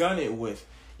you've done it with,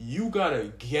 you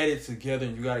gotta get it together,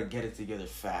 and you gotta get it together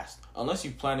fast. Unless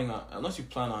you plan on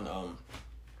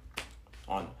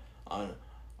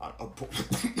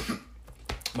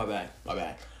my bad.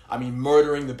 I mean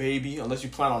murdering the baby. Unless you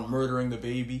plan on murdering the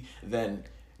baby, then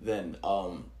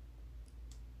I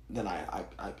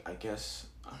guess,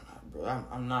 bro,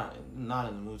 I'm not in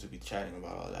the mood to be chatting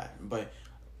about all that. But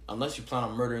unless you plan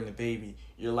on murdering the baby,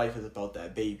 your life is about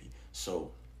that baby.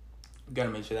 So you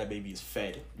gotta make sure that baby is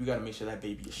fed. You gotta make sure that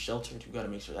baby is sheltered. You gotta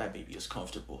make sure that baby is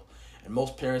comfortable. And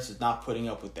most parents is not putting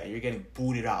up with that. You're getting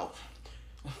booted out.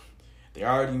 They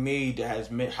already made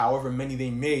however many they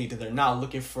made, and they're not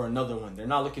looking for another one. They're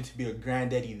not looking to be a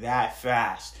granddaddy that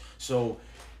fast. So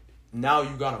now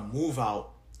you gotta move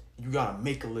out. You gotta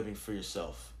make a living for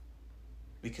yourself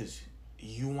because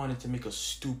you wanted to make a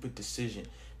stupid decision.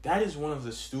 That is one of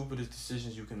the stupidest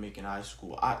decisions you can make in high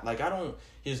school.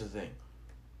 Here's the thing.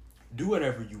 Do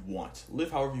whatever you want.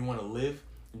 Live however you want to live.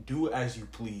 Do as you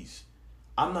please.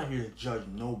 I'm not here to judge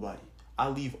nobody. I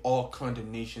leave all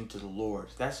condemnation to the Lord.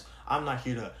 I'm not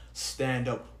here to stand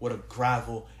up with a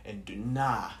gravel and do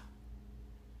nah.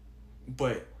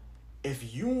 But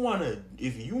if you wanna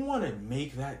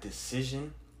make that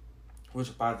decision,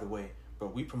 which by the way, bro,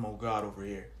 we promote God over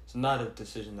here. It's not a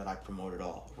decision that I promote at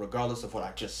all, regardless of what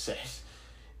I just said.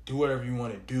 Do whatever you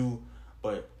want to do,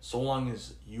 but so long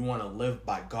as you want to live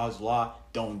by God's law,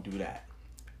 don't do that.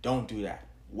 Don't do that.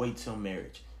 Wait till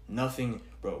marriage. Nothing,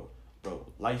 bro,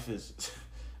 life is...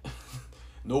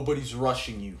 Nobody's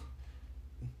rushing you.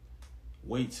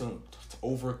 Wait till to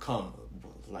overcome.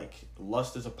 Like,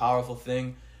 lust is a powerful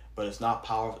thing, but it's not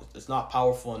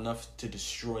powerful enough to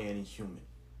destroy any human.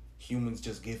 Humans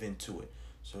just give into it.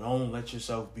 So don't let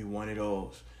yourself be one of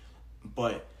those.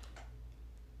 But,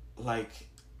 like,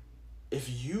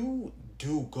 if you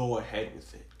do go ahead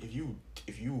with it, if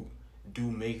you do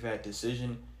make that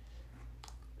decision,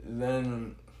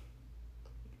 then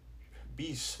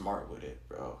be smart with it,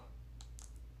 bro.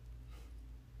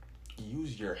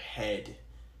 Use your head.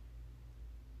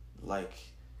 Like,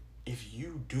 if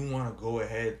you do want to go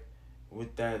ahead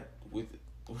with that,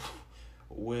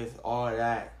 with all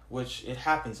that, which it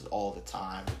happens all the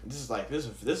time. This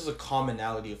is a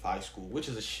commonality of high school, which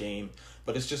is a shame,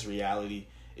 but it's just reality.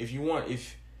 If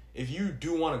you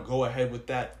do want to go ahead with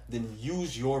that, then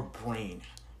use your brain.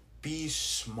 Be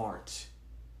smart.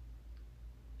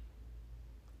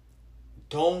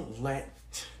 Don't let...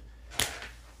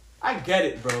 I get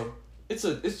it, bro. It's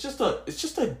a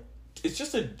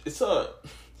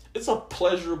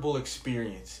pleasurable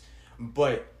experience,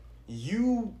 but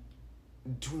you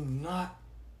do not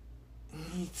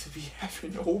need to be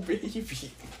having no babies.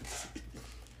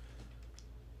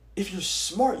 If you're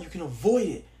smart, you can avoid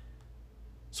it.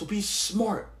 So be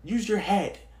smart. Use your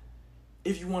head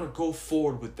if you want to go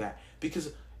forward with that,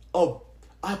 because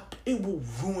it will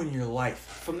ruin your life.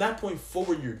 From that point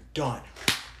forward, you're done.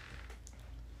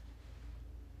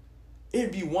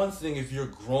 It'd be one thing if you're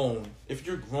grown. If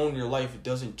you're grown, your life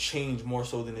doesn't change more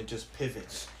so than it just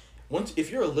pivots. If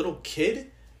you're a little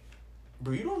kid,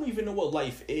 bro, you don't even know what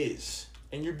life is,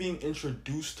 and you're being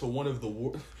introduced to one of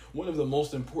the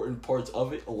most important parts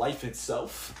of it, life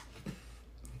itself.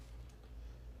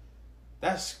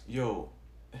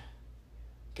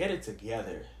 Get it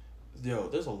together.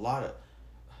 There's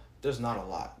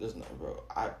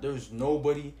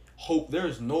nobody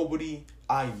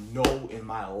I know in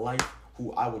my life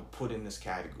who I would put in this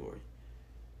category.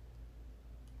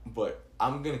 But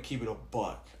I'm gonna keep it a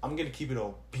buck. I'm gonna keep it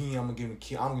a beam. I'm gonna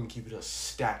keep it a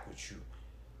stack with you.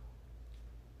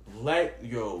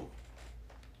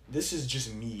 This is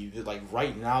just me. Like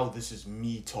right now, this is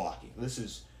me talking. This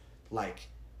is like,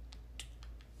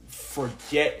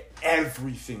 forget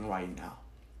everything right now.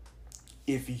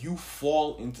 If you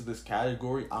fall into this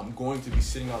category, I'm going to be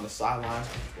sitting on the sidelines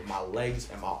with my legs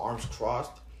and my arms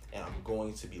crossed, and I'm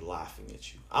going to be laughing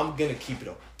at you. I'm gonna keep it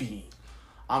a beam.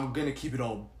 I'm gonna keep it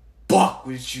a buck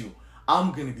with you.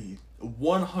 I'm gonna be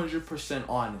 100%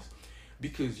 honest,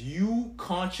 because you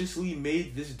consciously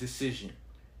made this decision,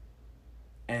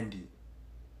 and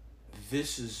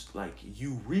this is like,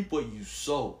 you reap what you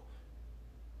sow.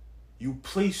 You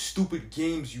play stupid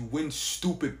games, you win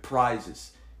stupid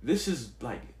prizes. This is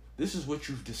what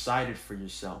you've decided for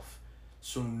yourself.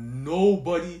 So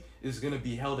nobody is gonna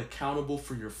be held accountable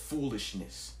for your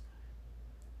foolishness.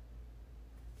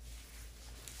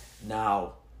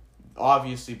 Now,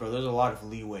 obviously, bro, there's a lot of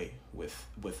leeway with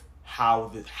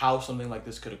how something like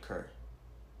this could occur.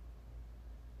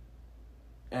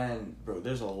 And bro,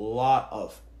 there's a lot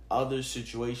of other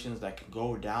situations that can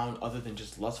go down other than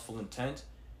just lustful intent.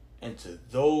 And to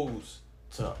those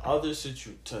other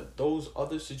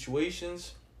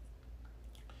situations,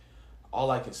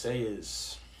 all I can say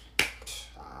is,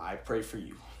 I pray for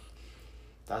you.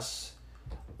 That's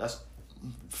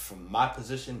from my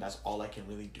position, that's all I can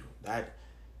really do.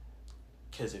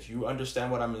 Because if you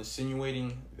understand what I'm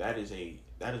insinuating, that is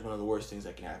one of the worst things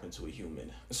that can happen to a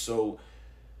human. So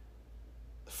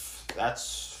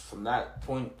that's from that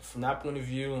point of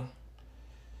view,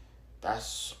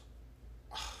 that's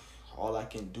all I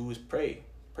can do is pray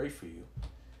for you.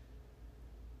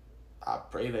 I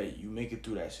pray that you make it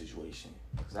through that situation.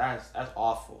 That's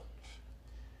awful.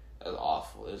 That's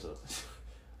awful.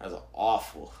 That's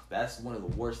awful. That's one of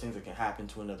the worst things that can happen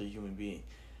to another human being.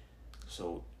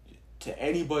 So, to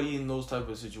anybody in those type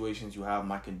of situations, you have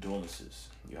my condolences.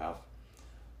 You have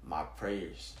my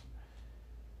prayers.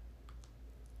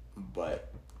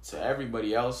 But to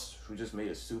everybody else who just made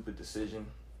a stupid decision,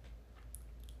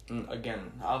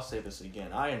 again, I'll say this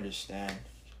again. I understand.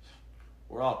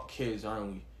 We're all kids,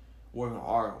 aren't we?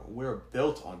 We're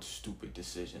built on stupid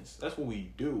decisions. That's what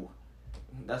we do.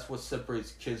 That's what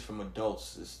separates kids from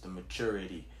adults, is the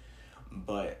maturity.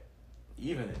 But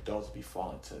even adults be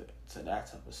falling to that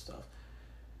type of stuff.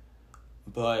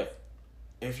 But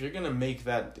if you're gonna make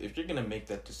that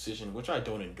decision, which I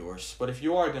don't endorse, but if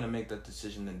you are gonna make that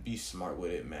decision, then be smart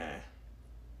with it, man.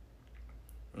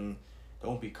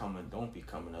 Don't become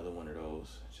another one of those.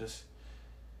 Just,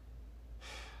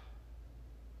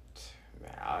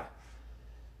 man,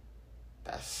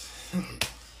 that's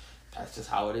just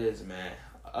how it is, man.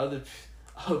 Other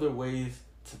ways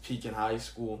to peak in high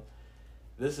school.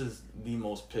 This is the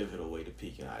most pivotal way to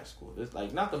peak in high school. This,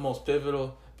 like, not the most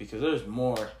pivotal, because there's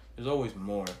more. There's always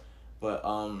more. But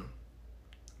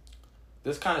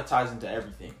this kind of ties into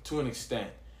everything to an extent,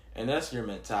 and that's your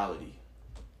mentality.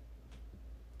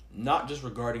 Not just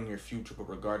regarding your future, but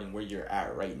regarding where you're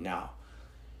at right now.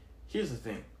 Here's the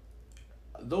thing.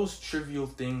 Those trivial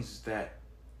things that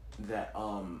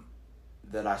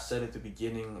I said at the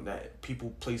beginning, that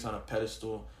people place on a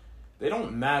pedestal, they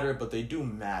don't matter, but they do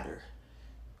matter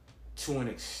to an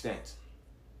extent.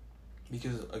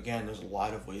 Because, again, there's a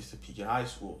lot of ways to peak in high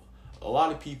school. A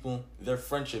lot of people, their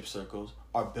friendship circles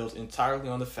are built entirely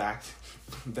on the fact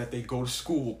that they go to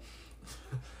school.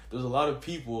 There's a lot of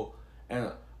people,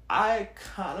 and I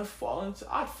kind of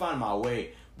I'd find my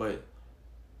way, but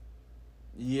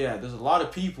yeah, there's a lot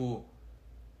of people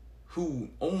who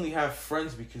only have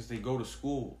friends because they go to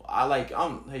school.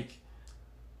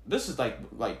 This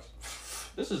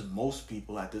is most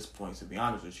people at this point, to be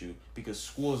honest with you, because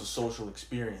school is a social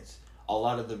experience. A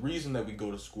lot of the reason that we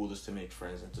go to school is to make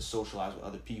friends and to socialize with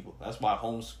other people. That's why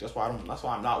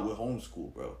I'm not with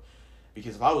homeschool, bro.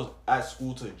 Because if I was at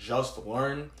school to just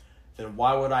learn, then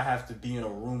why would I have to be in a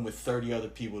room with 30 other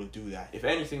people to do that? If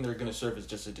anything, they're going to serve as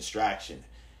just a distraction.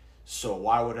 So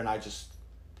why wouldn't I just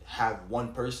have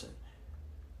one person?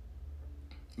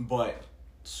 But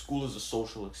school is a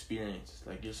social experience.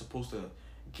 Like, you're supposed to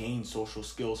gain social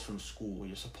skills from school.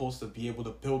 You're supposed to be able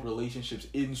to build relationships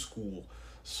in school.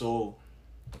 So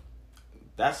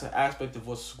that's an aspect of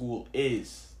what school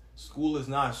is. School is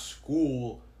not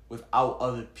school without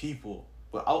other people.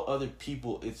 Without other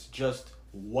people, it's just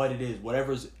what it is.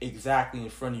 Whatever's exactly in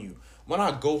front of you. When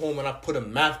I go home and I put a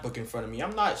math book in front of me,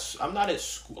 I'm not at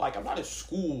school. Like, I'm not at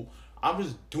school. I'm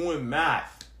just doing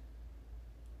math.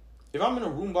 If I'm in a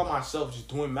room by myself just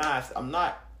doing math, I'm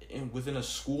not within a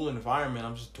school environment.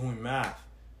 I'm just doing math.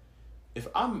 If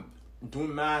I'm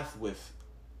doing math with,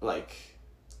 like,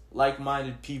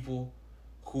 like-minded people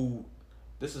who,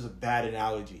 this is a bad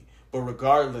analogy, but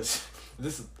regardless,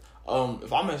 this is,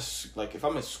 if I'm at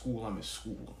school, I'm at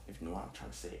school, if you know what I'm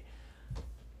trying to say.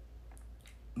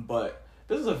 But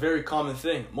this is a very common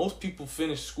thing. Most people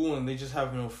finish school and they just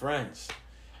have no friends.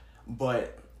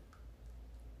 But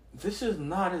this is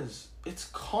not as, it's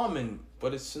common,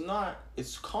 but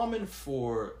it's common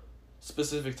for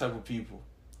specific type of people.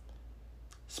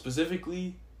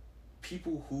 Specifically,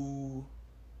 people who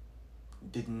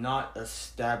did not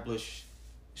establish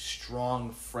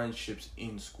strong friendships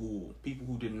in school. People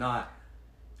who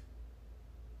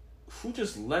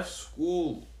just left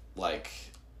school, like,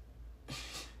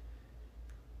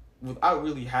 without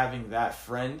really having that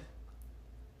friend.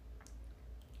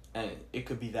 And it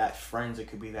could be that friends, it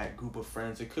could be that group of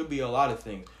friends, it could be a lot of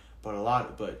things, but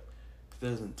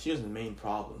here's the main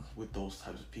problem with those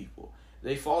types of people.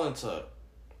 They fall into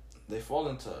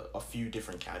a few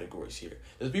different categories here.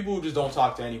 There's people who just don't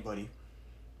talk to anybody,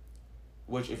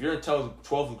 which if you're in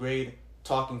 12th grade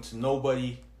talking to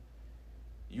nobody,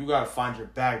 you gotta find your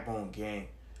backbone, gang.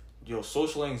 Yo,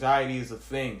 social anxiety is a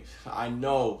thing. I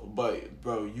know, but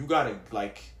bro, you gotta,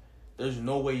 like, there's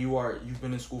no way you've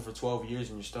been in school for 12 years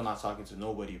and you're still not talking to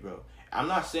nobody, bro. I'm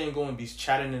not saying go and be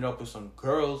chatting it up with some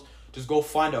girls. Just go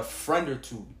find a friend or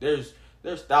two. There's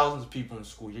thousands of people in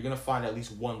school. You're gonna find at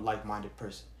least one like-minded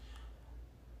person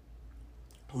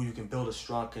who you can build a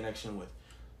strong connection with.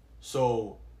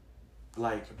 So,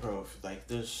 like, bro,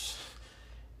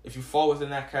 if you fall within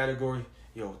that category,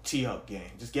 yo, tee up, gang.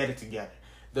 Just get it together.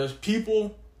 There's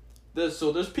people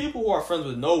who are friends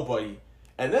with nobody,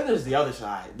 and then there's the other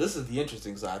side. This is the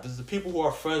interesting side. This is the people who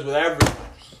are friends with everybody.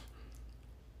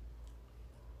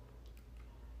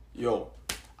 Yo,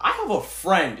 I have a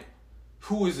friend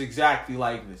who is exactly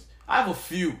like this. I have a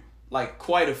few, like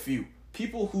quite a few.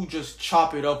 People who just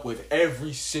chop it up with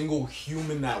every single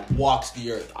human that walks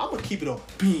the earth. I'm gonna keep it a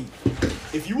beam.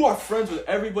 If you are friends with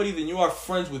everybody, then you are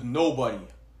friends with nobody.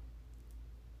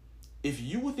 If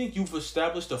you would think you've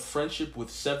established a friendship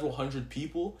with several hundred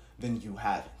people, then you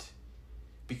haven't.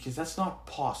 Because that's not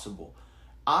possible.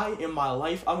 In my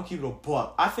life, I'm gonna keep it a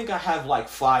buck. I think I have like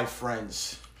 5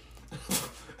 friends.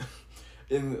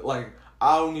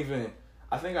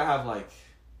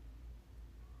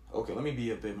 Okay, let me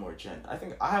be a bit more gen. I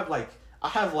think I have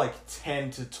like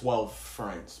 10 to 12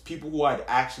 friends. People who I'd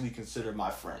actually consider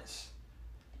my friends.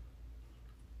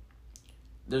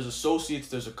 There's associates,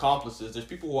 there's accomplices, there's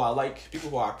people who I like, people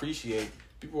who I appreciate,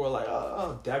 people who are like,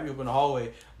 oh, dab you up in the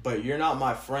hallway, but you're not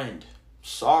my friend.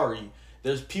 Sorry.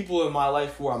 There's people in my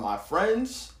life who are my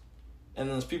friends, and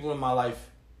then there's people in my life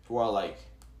who are like,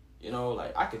 you know,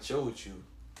 like, I could chill with you,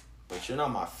 but you're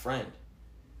not my friend.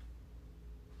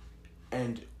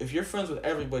 And if you're friends with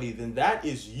everybody, then that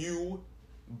is you,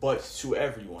 but to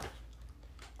everyone.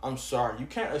 I'm sorry. You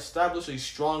can't establish a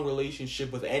strong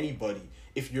relationship with anybody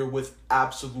if you're with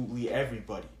absolutely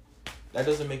everybody. That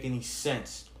doesn't make any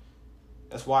sense.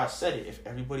 That's why I said it. If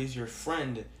everybody's your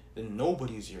friend, then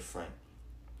nobody's your friend.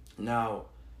 Now,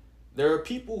 there are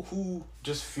people who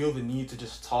just feel the need to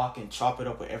just talk and chop it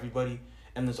up with everybody.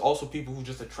 And there's also people who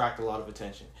just attract a lot of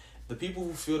attention. The people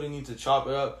who feel the need to chop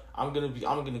it up, I'm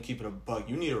gonna keep it a buck.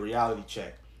 You need a reality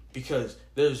check. Because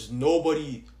there's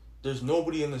nobody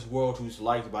in this world who's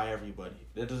liked by everybody.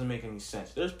 That doesn't make any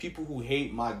sense. There's people who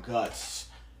hate my guts.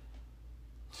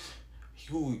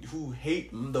 Who hate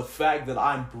the fact that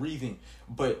I'm breathing.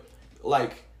 But,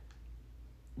 like,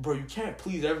 bro, you can't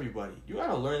please everybody. You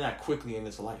gotta learn that quickly in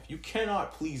this life. You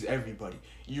cannot please everybody.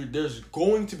 There's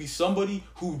going to be somebody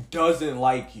who doesn't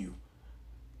like you.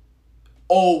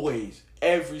 Always.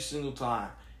 Every single time.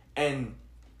 And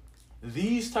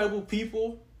these type of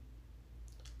people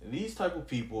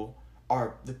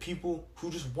are the people who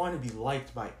just want to be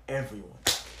liked by everyone.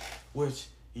 Which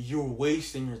you're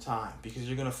wasting your time, because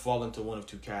you're going to fall into one of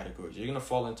two categories. You're going to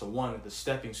fall into one, the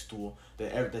stepping stool,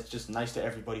 that's just nice to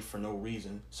everybody for no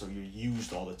reason. So you're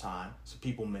used all the time. So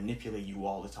people manipulate you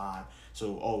all the time.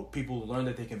 So, people learn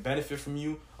that they can benefit from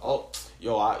you. I'm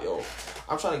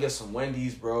trying to get some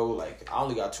Wendy's, bro. Like, I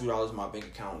only got $2 in my bank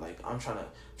account. Like, I'm trying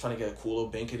to get a cool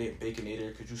little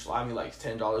Baconator. Could you slide me like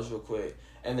 $10 real quick?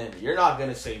 And then you're not going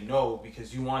to say no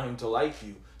because you want him to like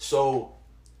you. So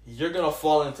you're going to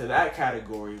fall into that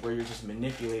category where you're just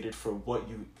manipulated for what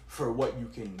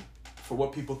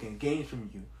people can gain from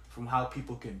you, from how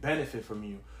people can benefit from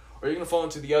you. Or you're going to fall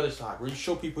into the other side where you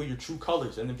show people your true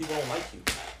colors and then people don't like you.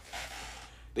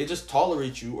 They just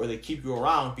tolerate you, or they keep you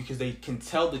around because they can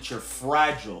tell that you're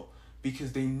fragile,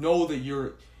 because they know that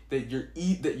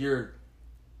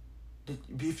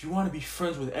if you want to be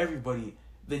friends with everybody,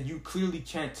 then you clearly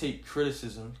can't take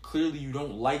criticism. Clearly you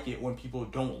don't like it when people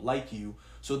don't like you.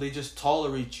 So they just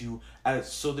tolerate you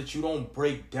so that you don't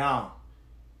break down.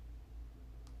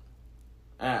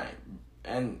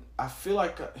 And I feel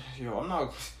like, I'm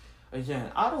not,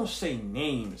 again, I don't say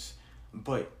names,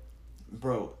 but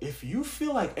bro, if you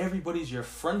feel like everybody's your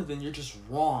friend, then you're just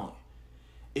wrong.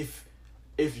 If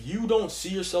you don't see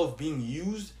yourself being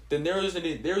used, then there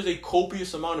is a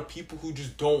copious amount of people who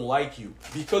just don't like you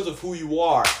because of who you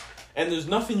are. And there's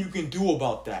nothing you can do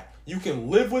about that. You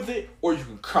can live with it or you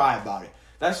can cry about it.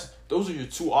 Those are your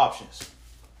two options.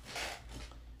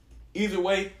 Either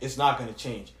way, it's not going to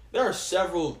change. Let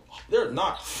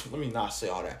me not say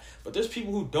all that, but there's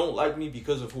people who don't like me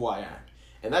because of who I am.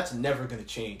 And that's never going to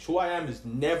change. Who I am is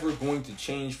never going to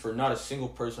change for not a single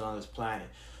person on this planet.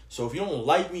 So if you don't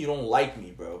like me, you don't like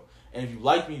me, bro. And if you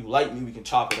like me, we can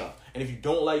chop it up. And if you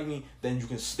don't like me, then you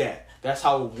can stab. That's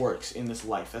how it works in this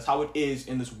life. That's how it is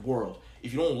in this world.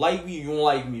 If you don't like me, you don't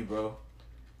like me, bro.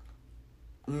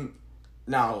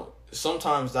 Now,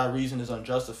 sometimes that reason is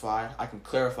unjustified. I can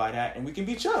clarify that and we can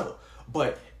be chill.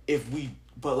 But if you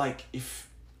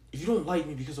don't like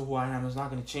me because of who I am, it's not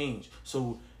going to change.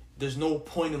 So there's no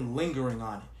point in lingering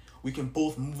on it. We can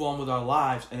both move on with our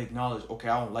lives and acknowledge, okay,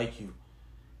 I don't like you.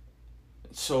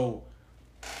 So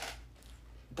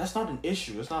that's not an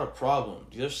issue. It's not a problem.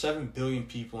 There's 7 billion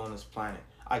people on this planet.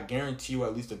 I guarantee you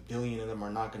at least 1 billion of them are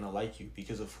not going to like you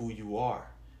because of who you are.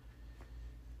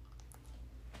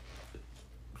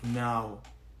 Now,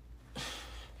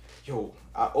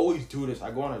 I always do this.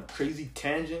 I go on a crazy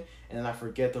tangent and then I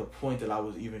forget the point that I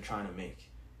was even trying to make.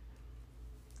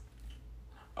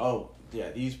 Oh,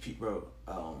 yeah, these people,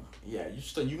 bro.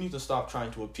 You need to stop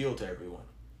trying to appeal to everyone.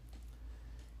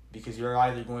 Because you're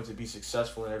either going to be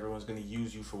successful and everyone's going to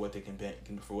use you for what they can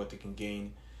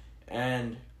gain,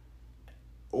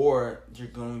 or you're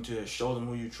going to show them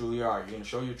who you truly are. You're going to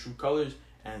show your true colors,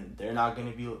 and they're not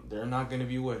going to be with it. They're not going to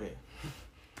be with it.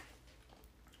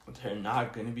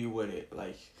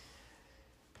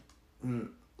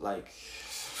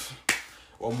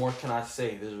 What more can I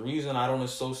say? There's a reason I don't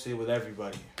associate with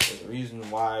everybody. There's a reason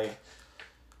why,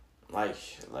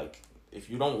 if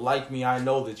you don't like me, I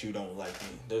know that you don't like me.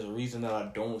 There's a reason that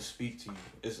I don't speak to you.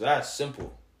 It's that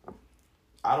simple.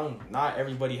 Not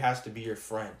everybody has to be your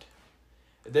friend.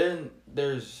 Then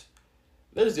there's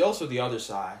also the other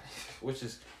side, which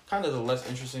is kind of the less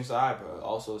interesting side, but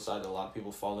also the side that a lot of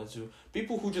people fall into.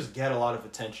 People who just get a lot of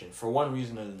attention for one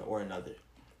reason or another.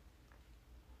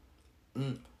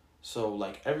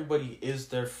 So, everybody is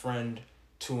their friend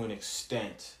to an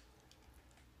extent.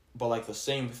 But, the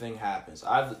same thing happens.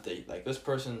 This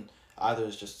person either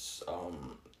is just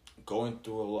going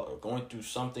through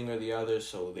something or the other,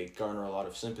 so they garner a lot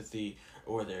of sympathy,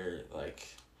 or they're,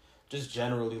 just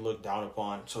generally looked down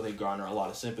upon, so they garner a lot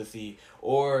of sympathy,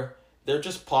 or they're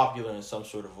just popular in some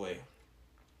sort of way.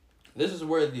 This is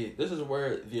where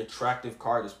the attractive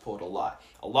card is pulled a lot.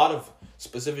 A lot of,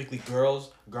 specifically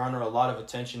girls, garner a lot of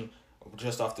attention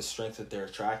just off the strength that they're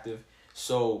attractive.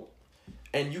 So,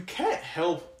 and you can't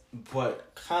help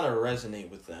but kind of resonate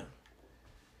with them.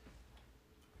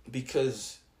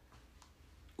 Because,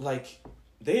 they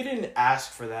didn't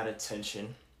ask for that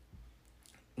attention.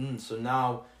 So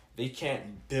now they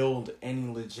can't build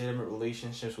any legitimate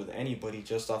relationships with anybody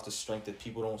just off the strength that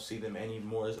people don't see them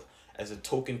anymore as a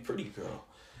token pretty girl.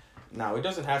 Now, it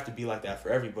doesn't have to be like that for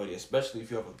everybody, especially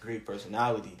if you have a great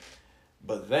personality.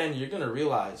 But then you're going to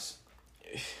realize,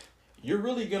 you're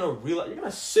going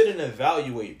to sit and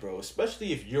evaluate, bro,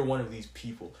 especially if you're one of these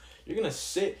people. You're going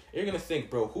to think,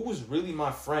 bro, who is really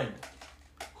my friend?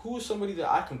 Who is somebody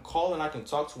that I can call and I can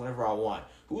talk to whenever I want?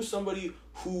 Who is somebody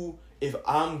who, if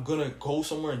I'm going to go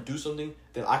somewhere and do something,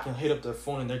 then I can hit up their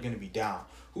phone and they're going to be down?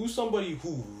 Who's somebody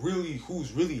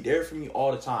who's really there for me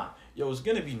all the time? It's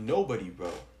going to be nobody,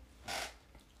 bro.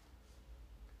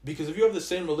 Because if you have the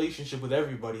same relationship with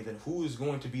everybody, then who is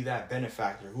going to be that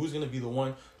benefactor? Who's going to be the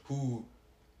one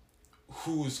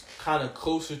who's kind of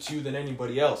closer to you than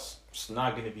anybody else? It's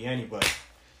not going to be anybody.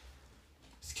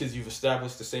 It's because you've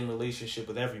established the same relationship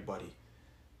with everybody.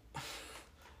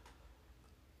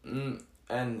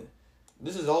 And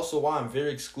this is also why I'm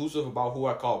very exclusive about who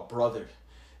I call brother.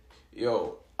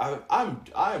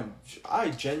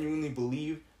 I genuinely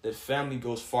believe that family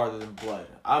goes farther than blood.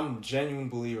 I'm a genuine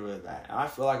believer of that. And I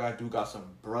feel like I do got some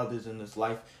brothers in this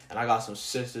life, and I got some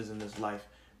sisters in this life.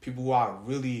 People who I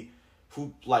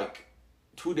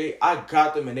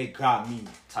got them and they got me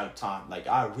type time.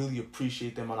 I really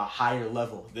appreciate them on a higher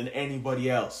level than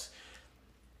anybody else.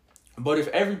 But if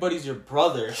everybody's your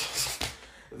brother,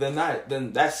 then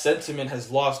that sentiment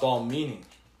has lost all meaning.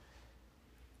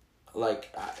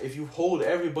 like, if you hold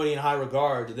everybody in high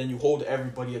regard, then you hold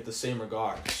everybody at the same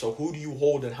regard. So who do you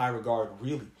hold in high regard,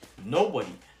 really?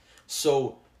 Nobody.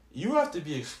 So you have to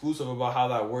be exclusive about how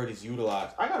that word is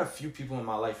utilized. I got a few people in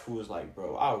my life who is like,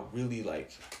 bro, I really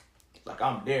like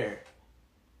I'm there.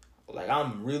 Like,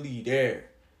 I'm really there.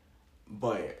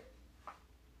 But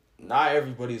not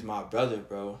everybody's my brother,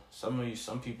 bro.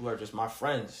 Some people are just my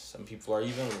friends. Some people are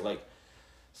even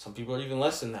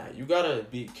less than that. You gotta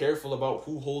be careful about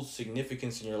who holds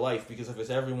significance in your life, because if it's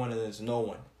everyone, then it's no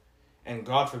one. And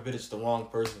God forbid it's the wrong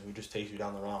person who just takes you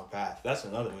down the wrong path. That's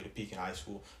another way to peak in high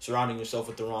school. Surrounding yourself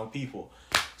with the wrong people.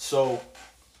 So,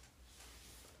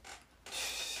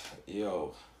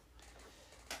 yo,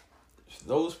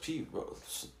 those people,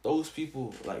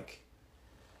 like,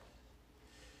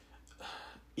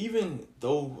 even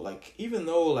though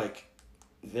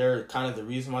they're kind of the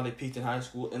reason why they peaked in high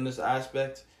school in this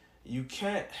aspect, you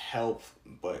can't help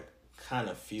but kind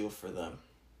of feel for them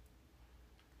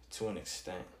to an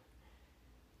extent.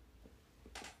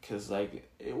 Cause like,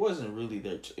 it wasn't really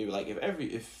their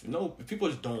if people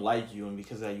just don't like you, and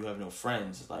because of that you have no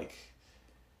friends, like,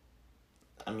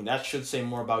 I mean, that should say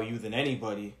more about you than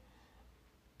anybody.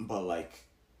 But like,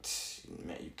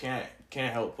 man, you can't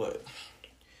help but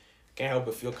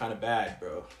feel kind of bad,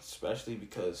 bro. Especially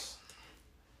because,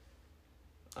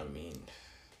 I mean,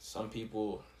 some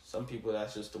people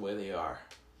that's just the way they are.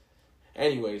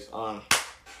 Anyways,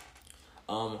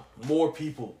 more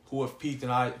people who have peaked in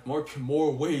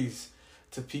more ways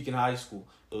to peak in high school.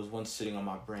 There was one sitting on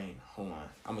my brain. Hold on,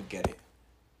 I'm gonna get it.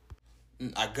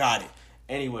 I got it.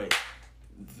 Anyway,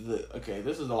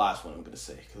 this is the last one I'm gonna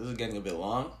say, because this is getting a bit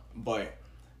long. But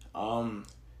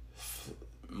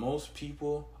most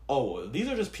people. Oh, these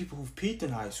are just people who've peaked in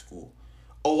high school.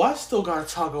 Oh, I still gotta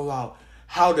talk about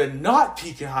how to not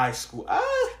peak in high school.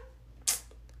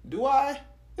 Do I?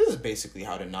 This is basically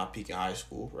how to not peak in high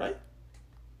school, right?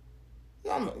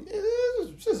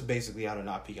 This is basically how to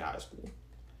not peak in high school.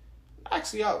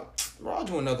 Actually, I'll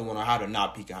do another one on how to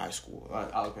not peak in high school.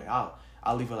 Okay,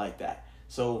 I'll leave it like that.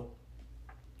 So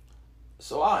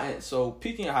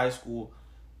peaking in high school,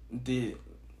 the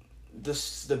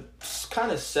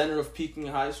kind of center of peaking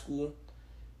in high school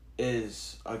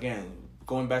is, again,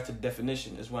 going back to the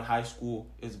definition, is when high school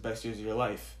is the best years of your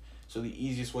life. So the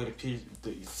easiest way to peak,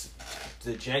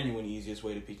 the genuine easiest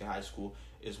way to peak in high school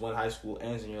is when high school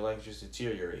ends and your life just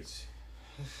deteriorates.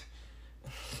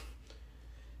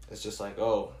 It's just like,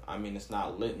 it's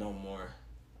not lit no more.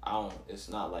 It's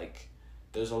not like,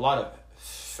 there's a lot of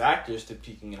factors to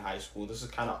peaking in high school. This is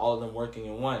kind of all of them working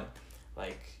in one.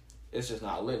 Like, it's just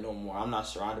not lit no more. I'm not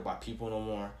surrounded by people no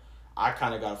more. I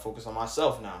kind of got to focus on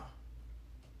myself now.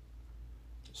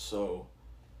 So,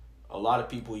 a lot of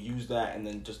people use that and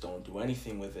then just don't do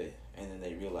anything with it. And then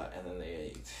they realize, and then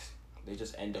they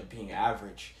just end up being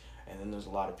average. And then there's a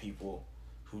lot of people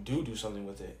who do something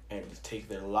with it and take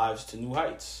their lives to new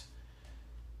heights.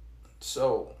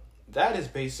 So, that is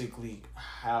basically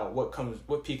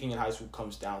what peaking in high school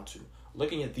comes down to.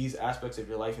 Looking at these aspects of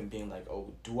your life and being like,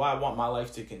 oh, do I want my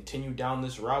life to continue down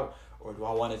this route, or do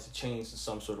I want it to change in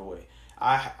some sort of way?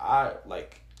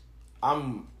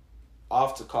 I'm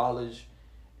off to college,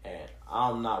 and I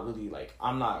don't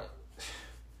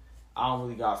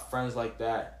really got friends like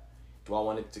that. Do I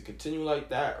want it to continue like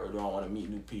that, or do I want to meet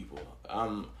new people?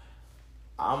 I'm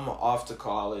off to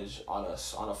college on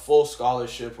a full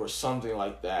scholarship or something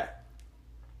like that.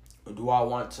 Or do I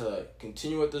want to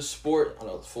continue with this sport on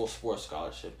a full sports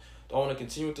scholarship? Do I want to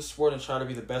continue with the sport and try to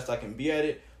be the best I can be at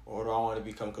it? Or do I want to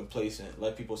become complacent,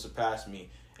 let people surpass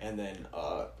me, and then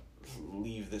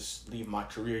leave my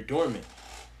career dormant?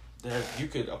 You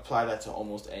could apply that to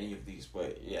almost any of these.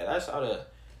 But yeah,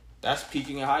 that's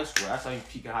peaking in high school. That's how you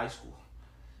peak in high school.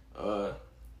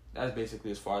 That's basically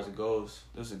as far as it goes.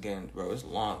 This again, bro, it's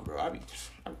long, bro. I be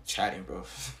chatting, bro.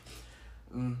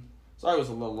 Sorry it was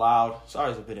a little loud. Sorry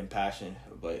it's a bit impassioned,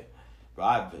 but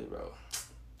I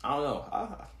don't know.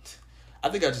 I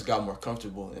think I just got more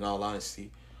comfortable, in all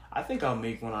honesty. I think I'll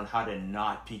make one on how to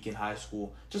not peak in high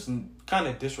school. Just kind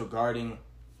of disregarding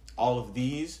all of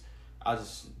these. I'll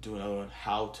just do another one,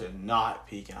 how to not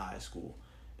peak in high school.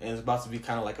 And it's about to be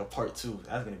kind of like a part 2.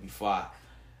 That's going to be fun.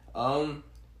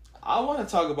 I want to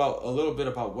talk a little bit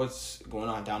about what's going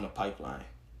on down the pipeline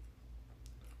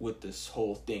with this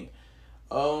whole thing.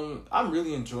 I'm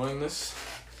really enjoying this,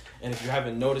 and if you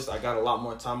haven't noticed, I got a lot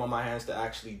more time on my hands to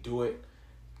actually do it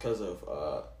because of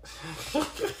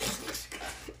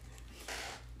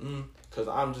because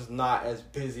I'm just not as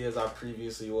busy as I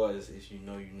previously was. If you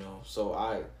know, you know. So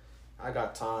I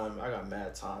got time. I got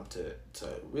mad time to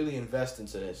really invest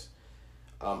into this.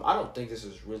 I don't think this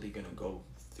is really gonna go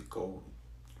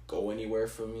go anywhere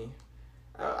for me.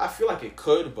 I feel like it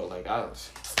could, but like I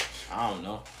don't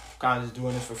know. Kind of just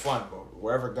doing this for fun, but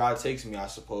wherever God takes me, I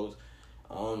suppose.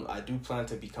 I do plan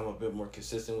to become a bit more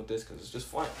consistent with this because it's just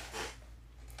fun.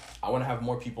 I want to have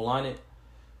more people on it.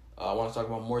 I want to talk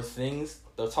about more things.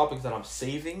 The topics that I'm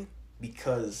saving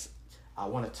because I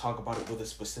want to talk about it with a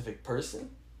specific person.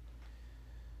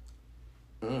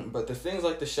 But the things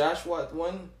like the Shashwat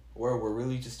one, where we're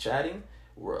really just chatting,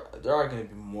 there are going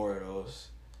to be more of those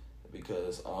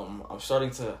because I'm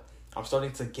starting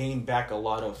to gain back a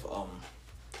lot of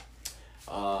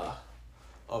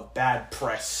bad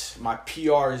press. My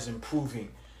PR is improving,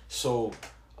 so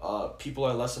people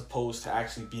are less opposed to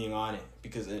actually being on it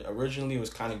because originally it was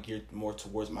kind of geared more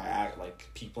towards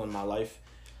like people in my life,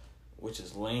 which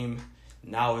is lame.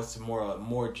 Now it's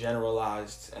more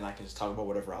generalized, and I can just talk about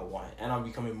whatever I want, and I'm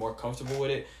becoming more comfortable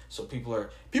with it. So people are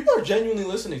genuinely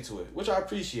listening to it, which I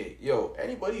appreciate. Yo,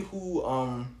 anybody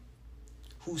who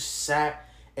sat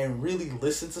and really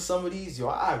listened to some of these, yo,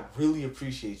 I really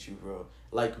appreciate you, bro.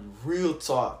 Like, real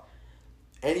talk.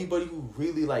 Anybody who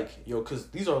really because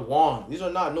these are long. These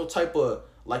are not no type of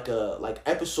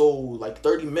episode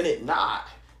 30-minute. Nah.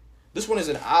 This one is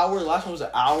an hour. Last one was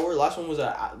an hour. Last one was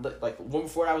one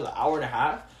before that was an hour and a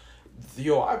half.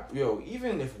 Yo,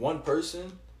 even if one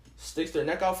person sticks their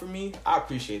neck out for me, I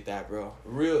appreciate that, bro.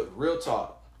 Real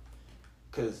talk.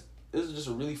 Cause this is just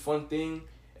a really fun thing.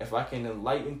 If I can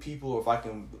enlighten people, if I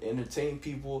can entertain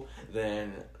people,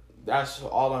 then that's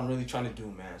all I'm really trying to do,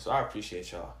 man. So I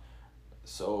appreciate y'all.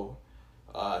 So,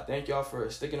 thank y'all for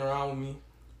sticking around with me.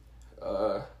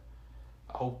 I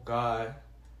hope God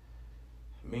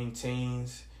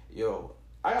maintains. Yo,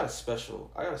 I got a special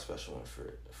one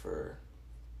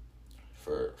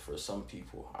for some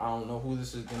people. I don't know who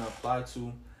this is gonna apply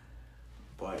to,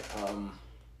 but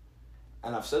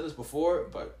and I've said this before,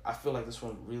 but I feel like this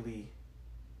one really.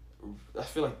 I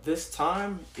feel like this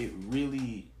time it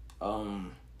really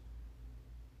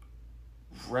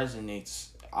resonates.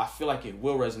 I feel like it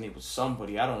will resonate with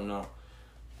somebody. I don't know.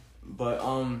 But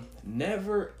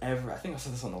never ever, I think I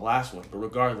said this on the last one, but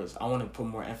regardless, I want to put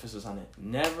more emphasis on it.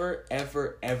 Never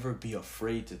ever ever be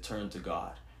afraid to turn to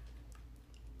God.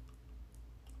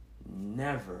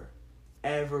 Never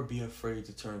ever be afraid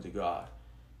to turn to God.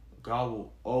 God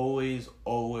will always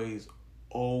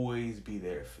be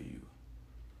there for you.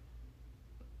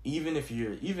 Even if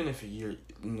you're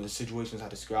in the situations I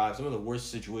described, some of the worst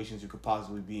situations you could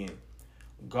possibly be in,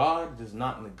 God does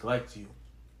not neglect you.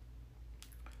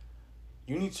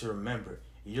 You need to remember,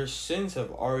 your sins have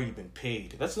already been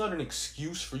paid. That's not an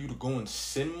excuse for you to go and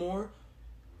sin more.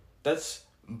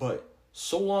 But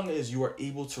so long as you are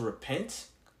able to repent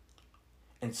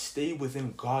and stay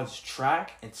within God's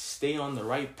track and stay on the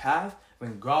right path,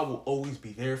 then God will always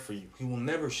be there for you. He will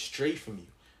never stray from you.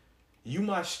 You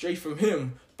might stray from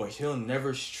him, but he'll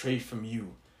never stray from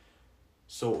you.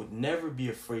 So never be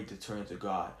afraid to turn to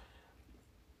God.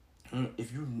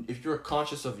 If you're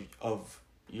conscious of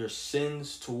your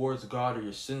sins towards God or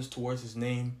your sins towards his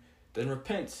name, then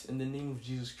repent in the name of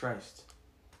Jesus Christ.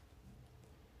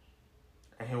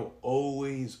 And he'll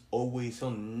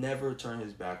he'll never turn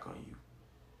his back on you.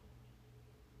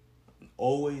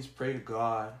 Always pray to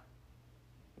God.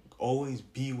 Always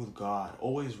be with God.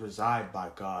 Always reside by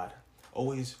God.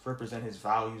 Always represent his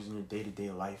values in your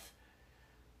day-to-day life.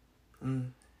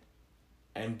 And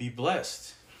be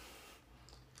blessed.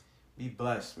 Be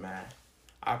blessed, man.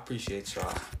 I appreciate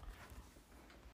y'all.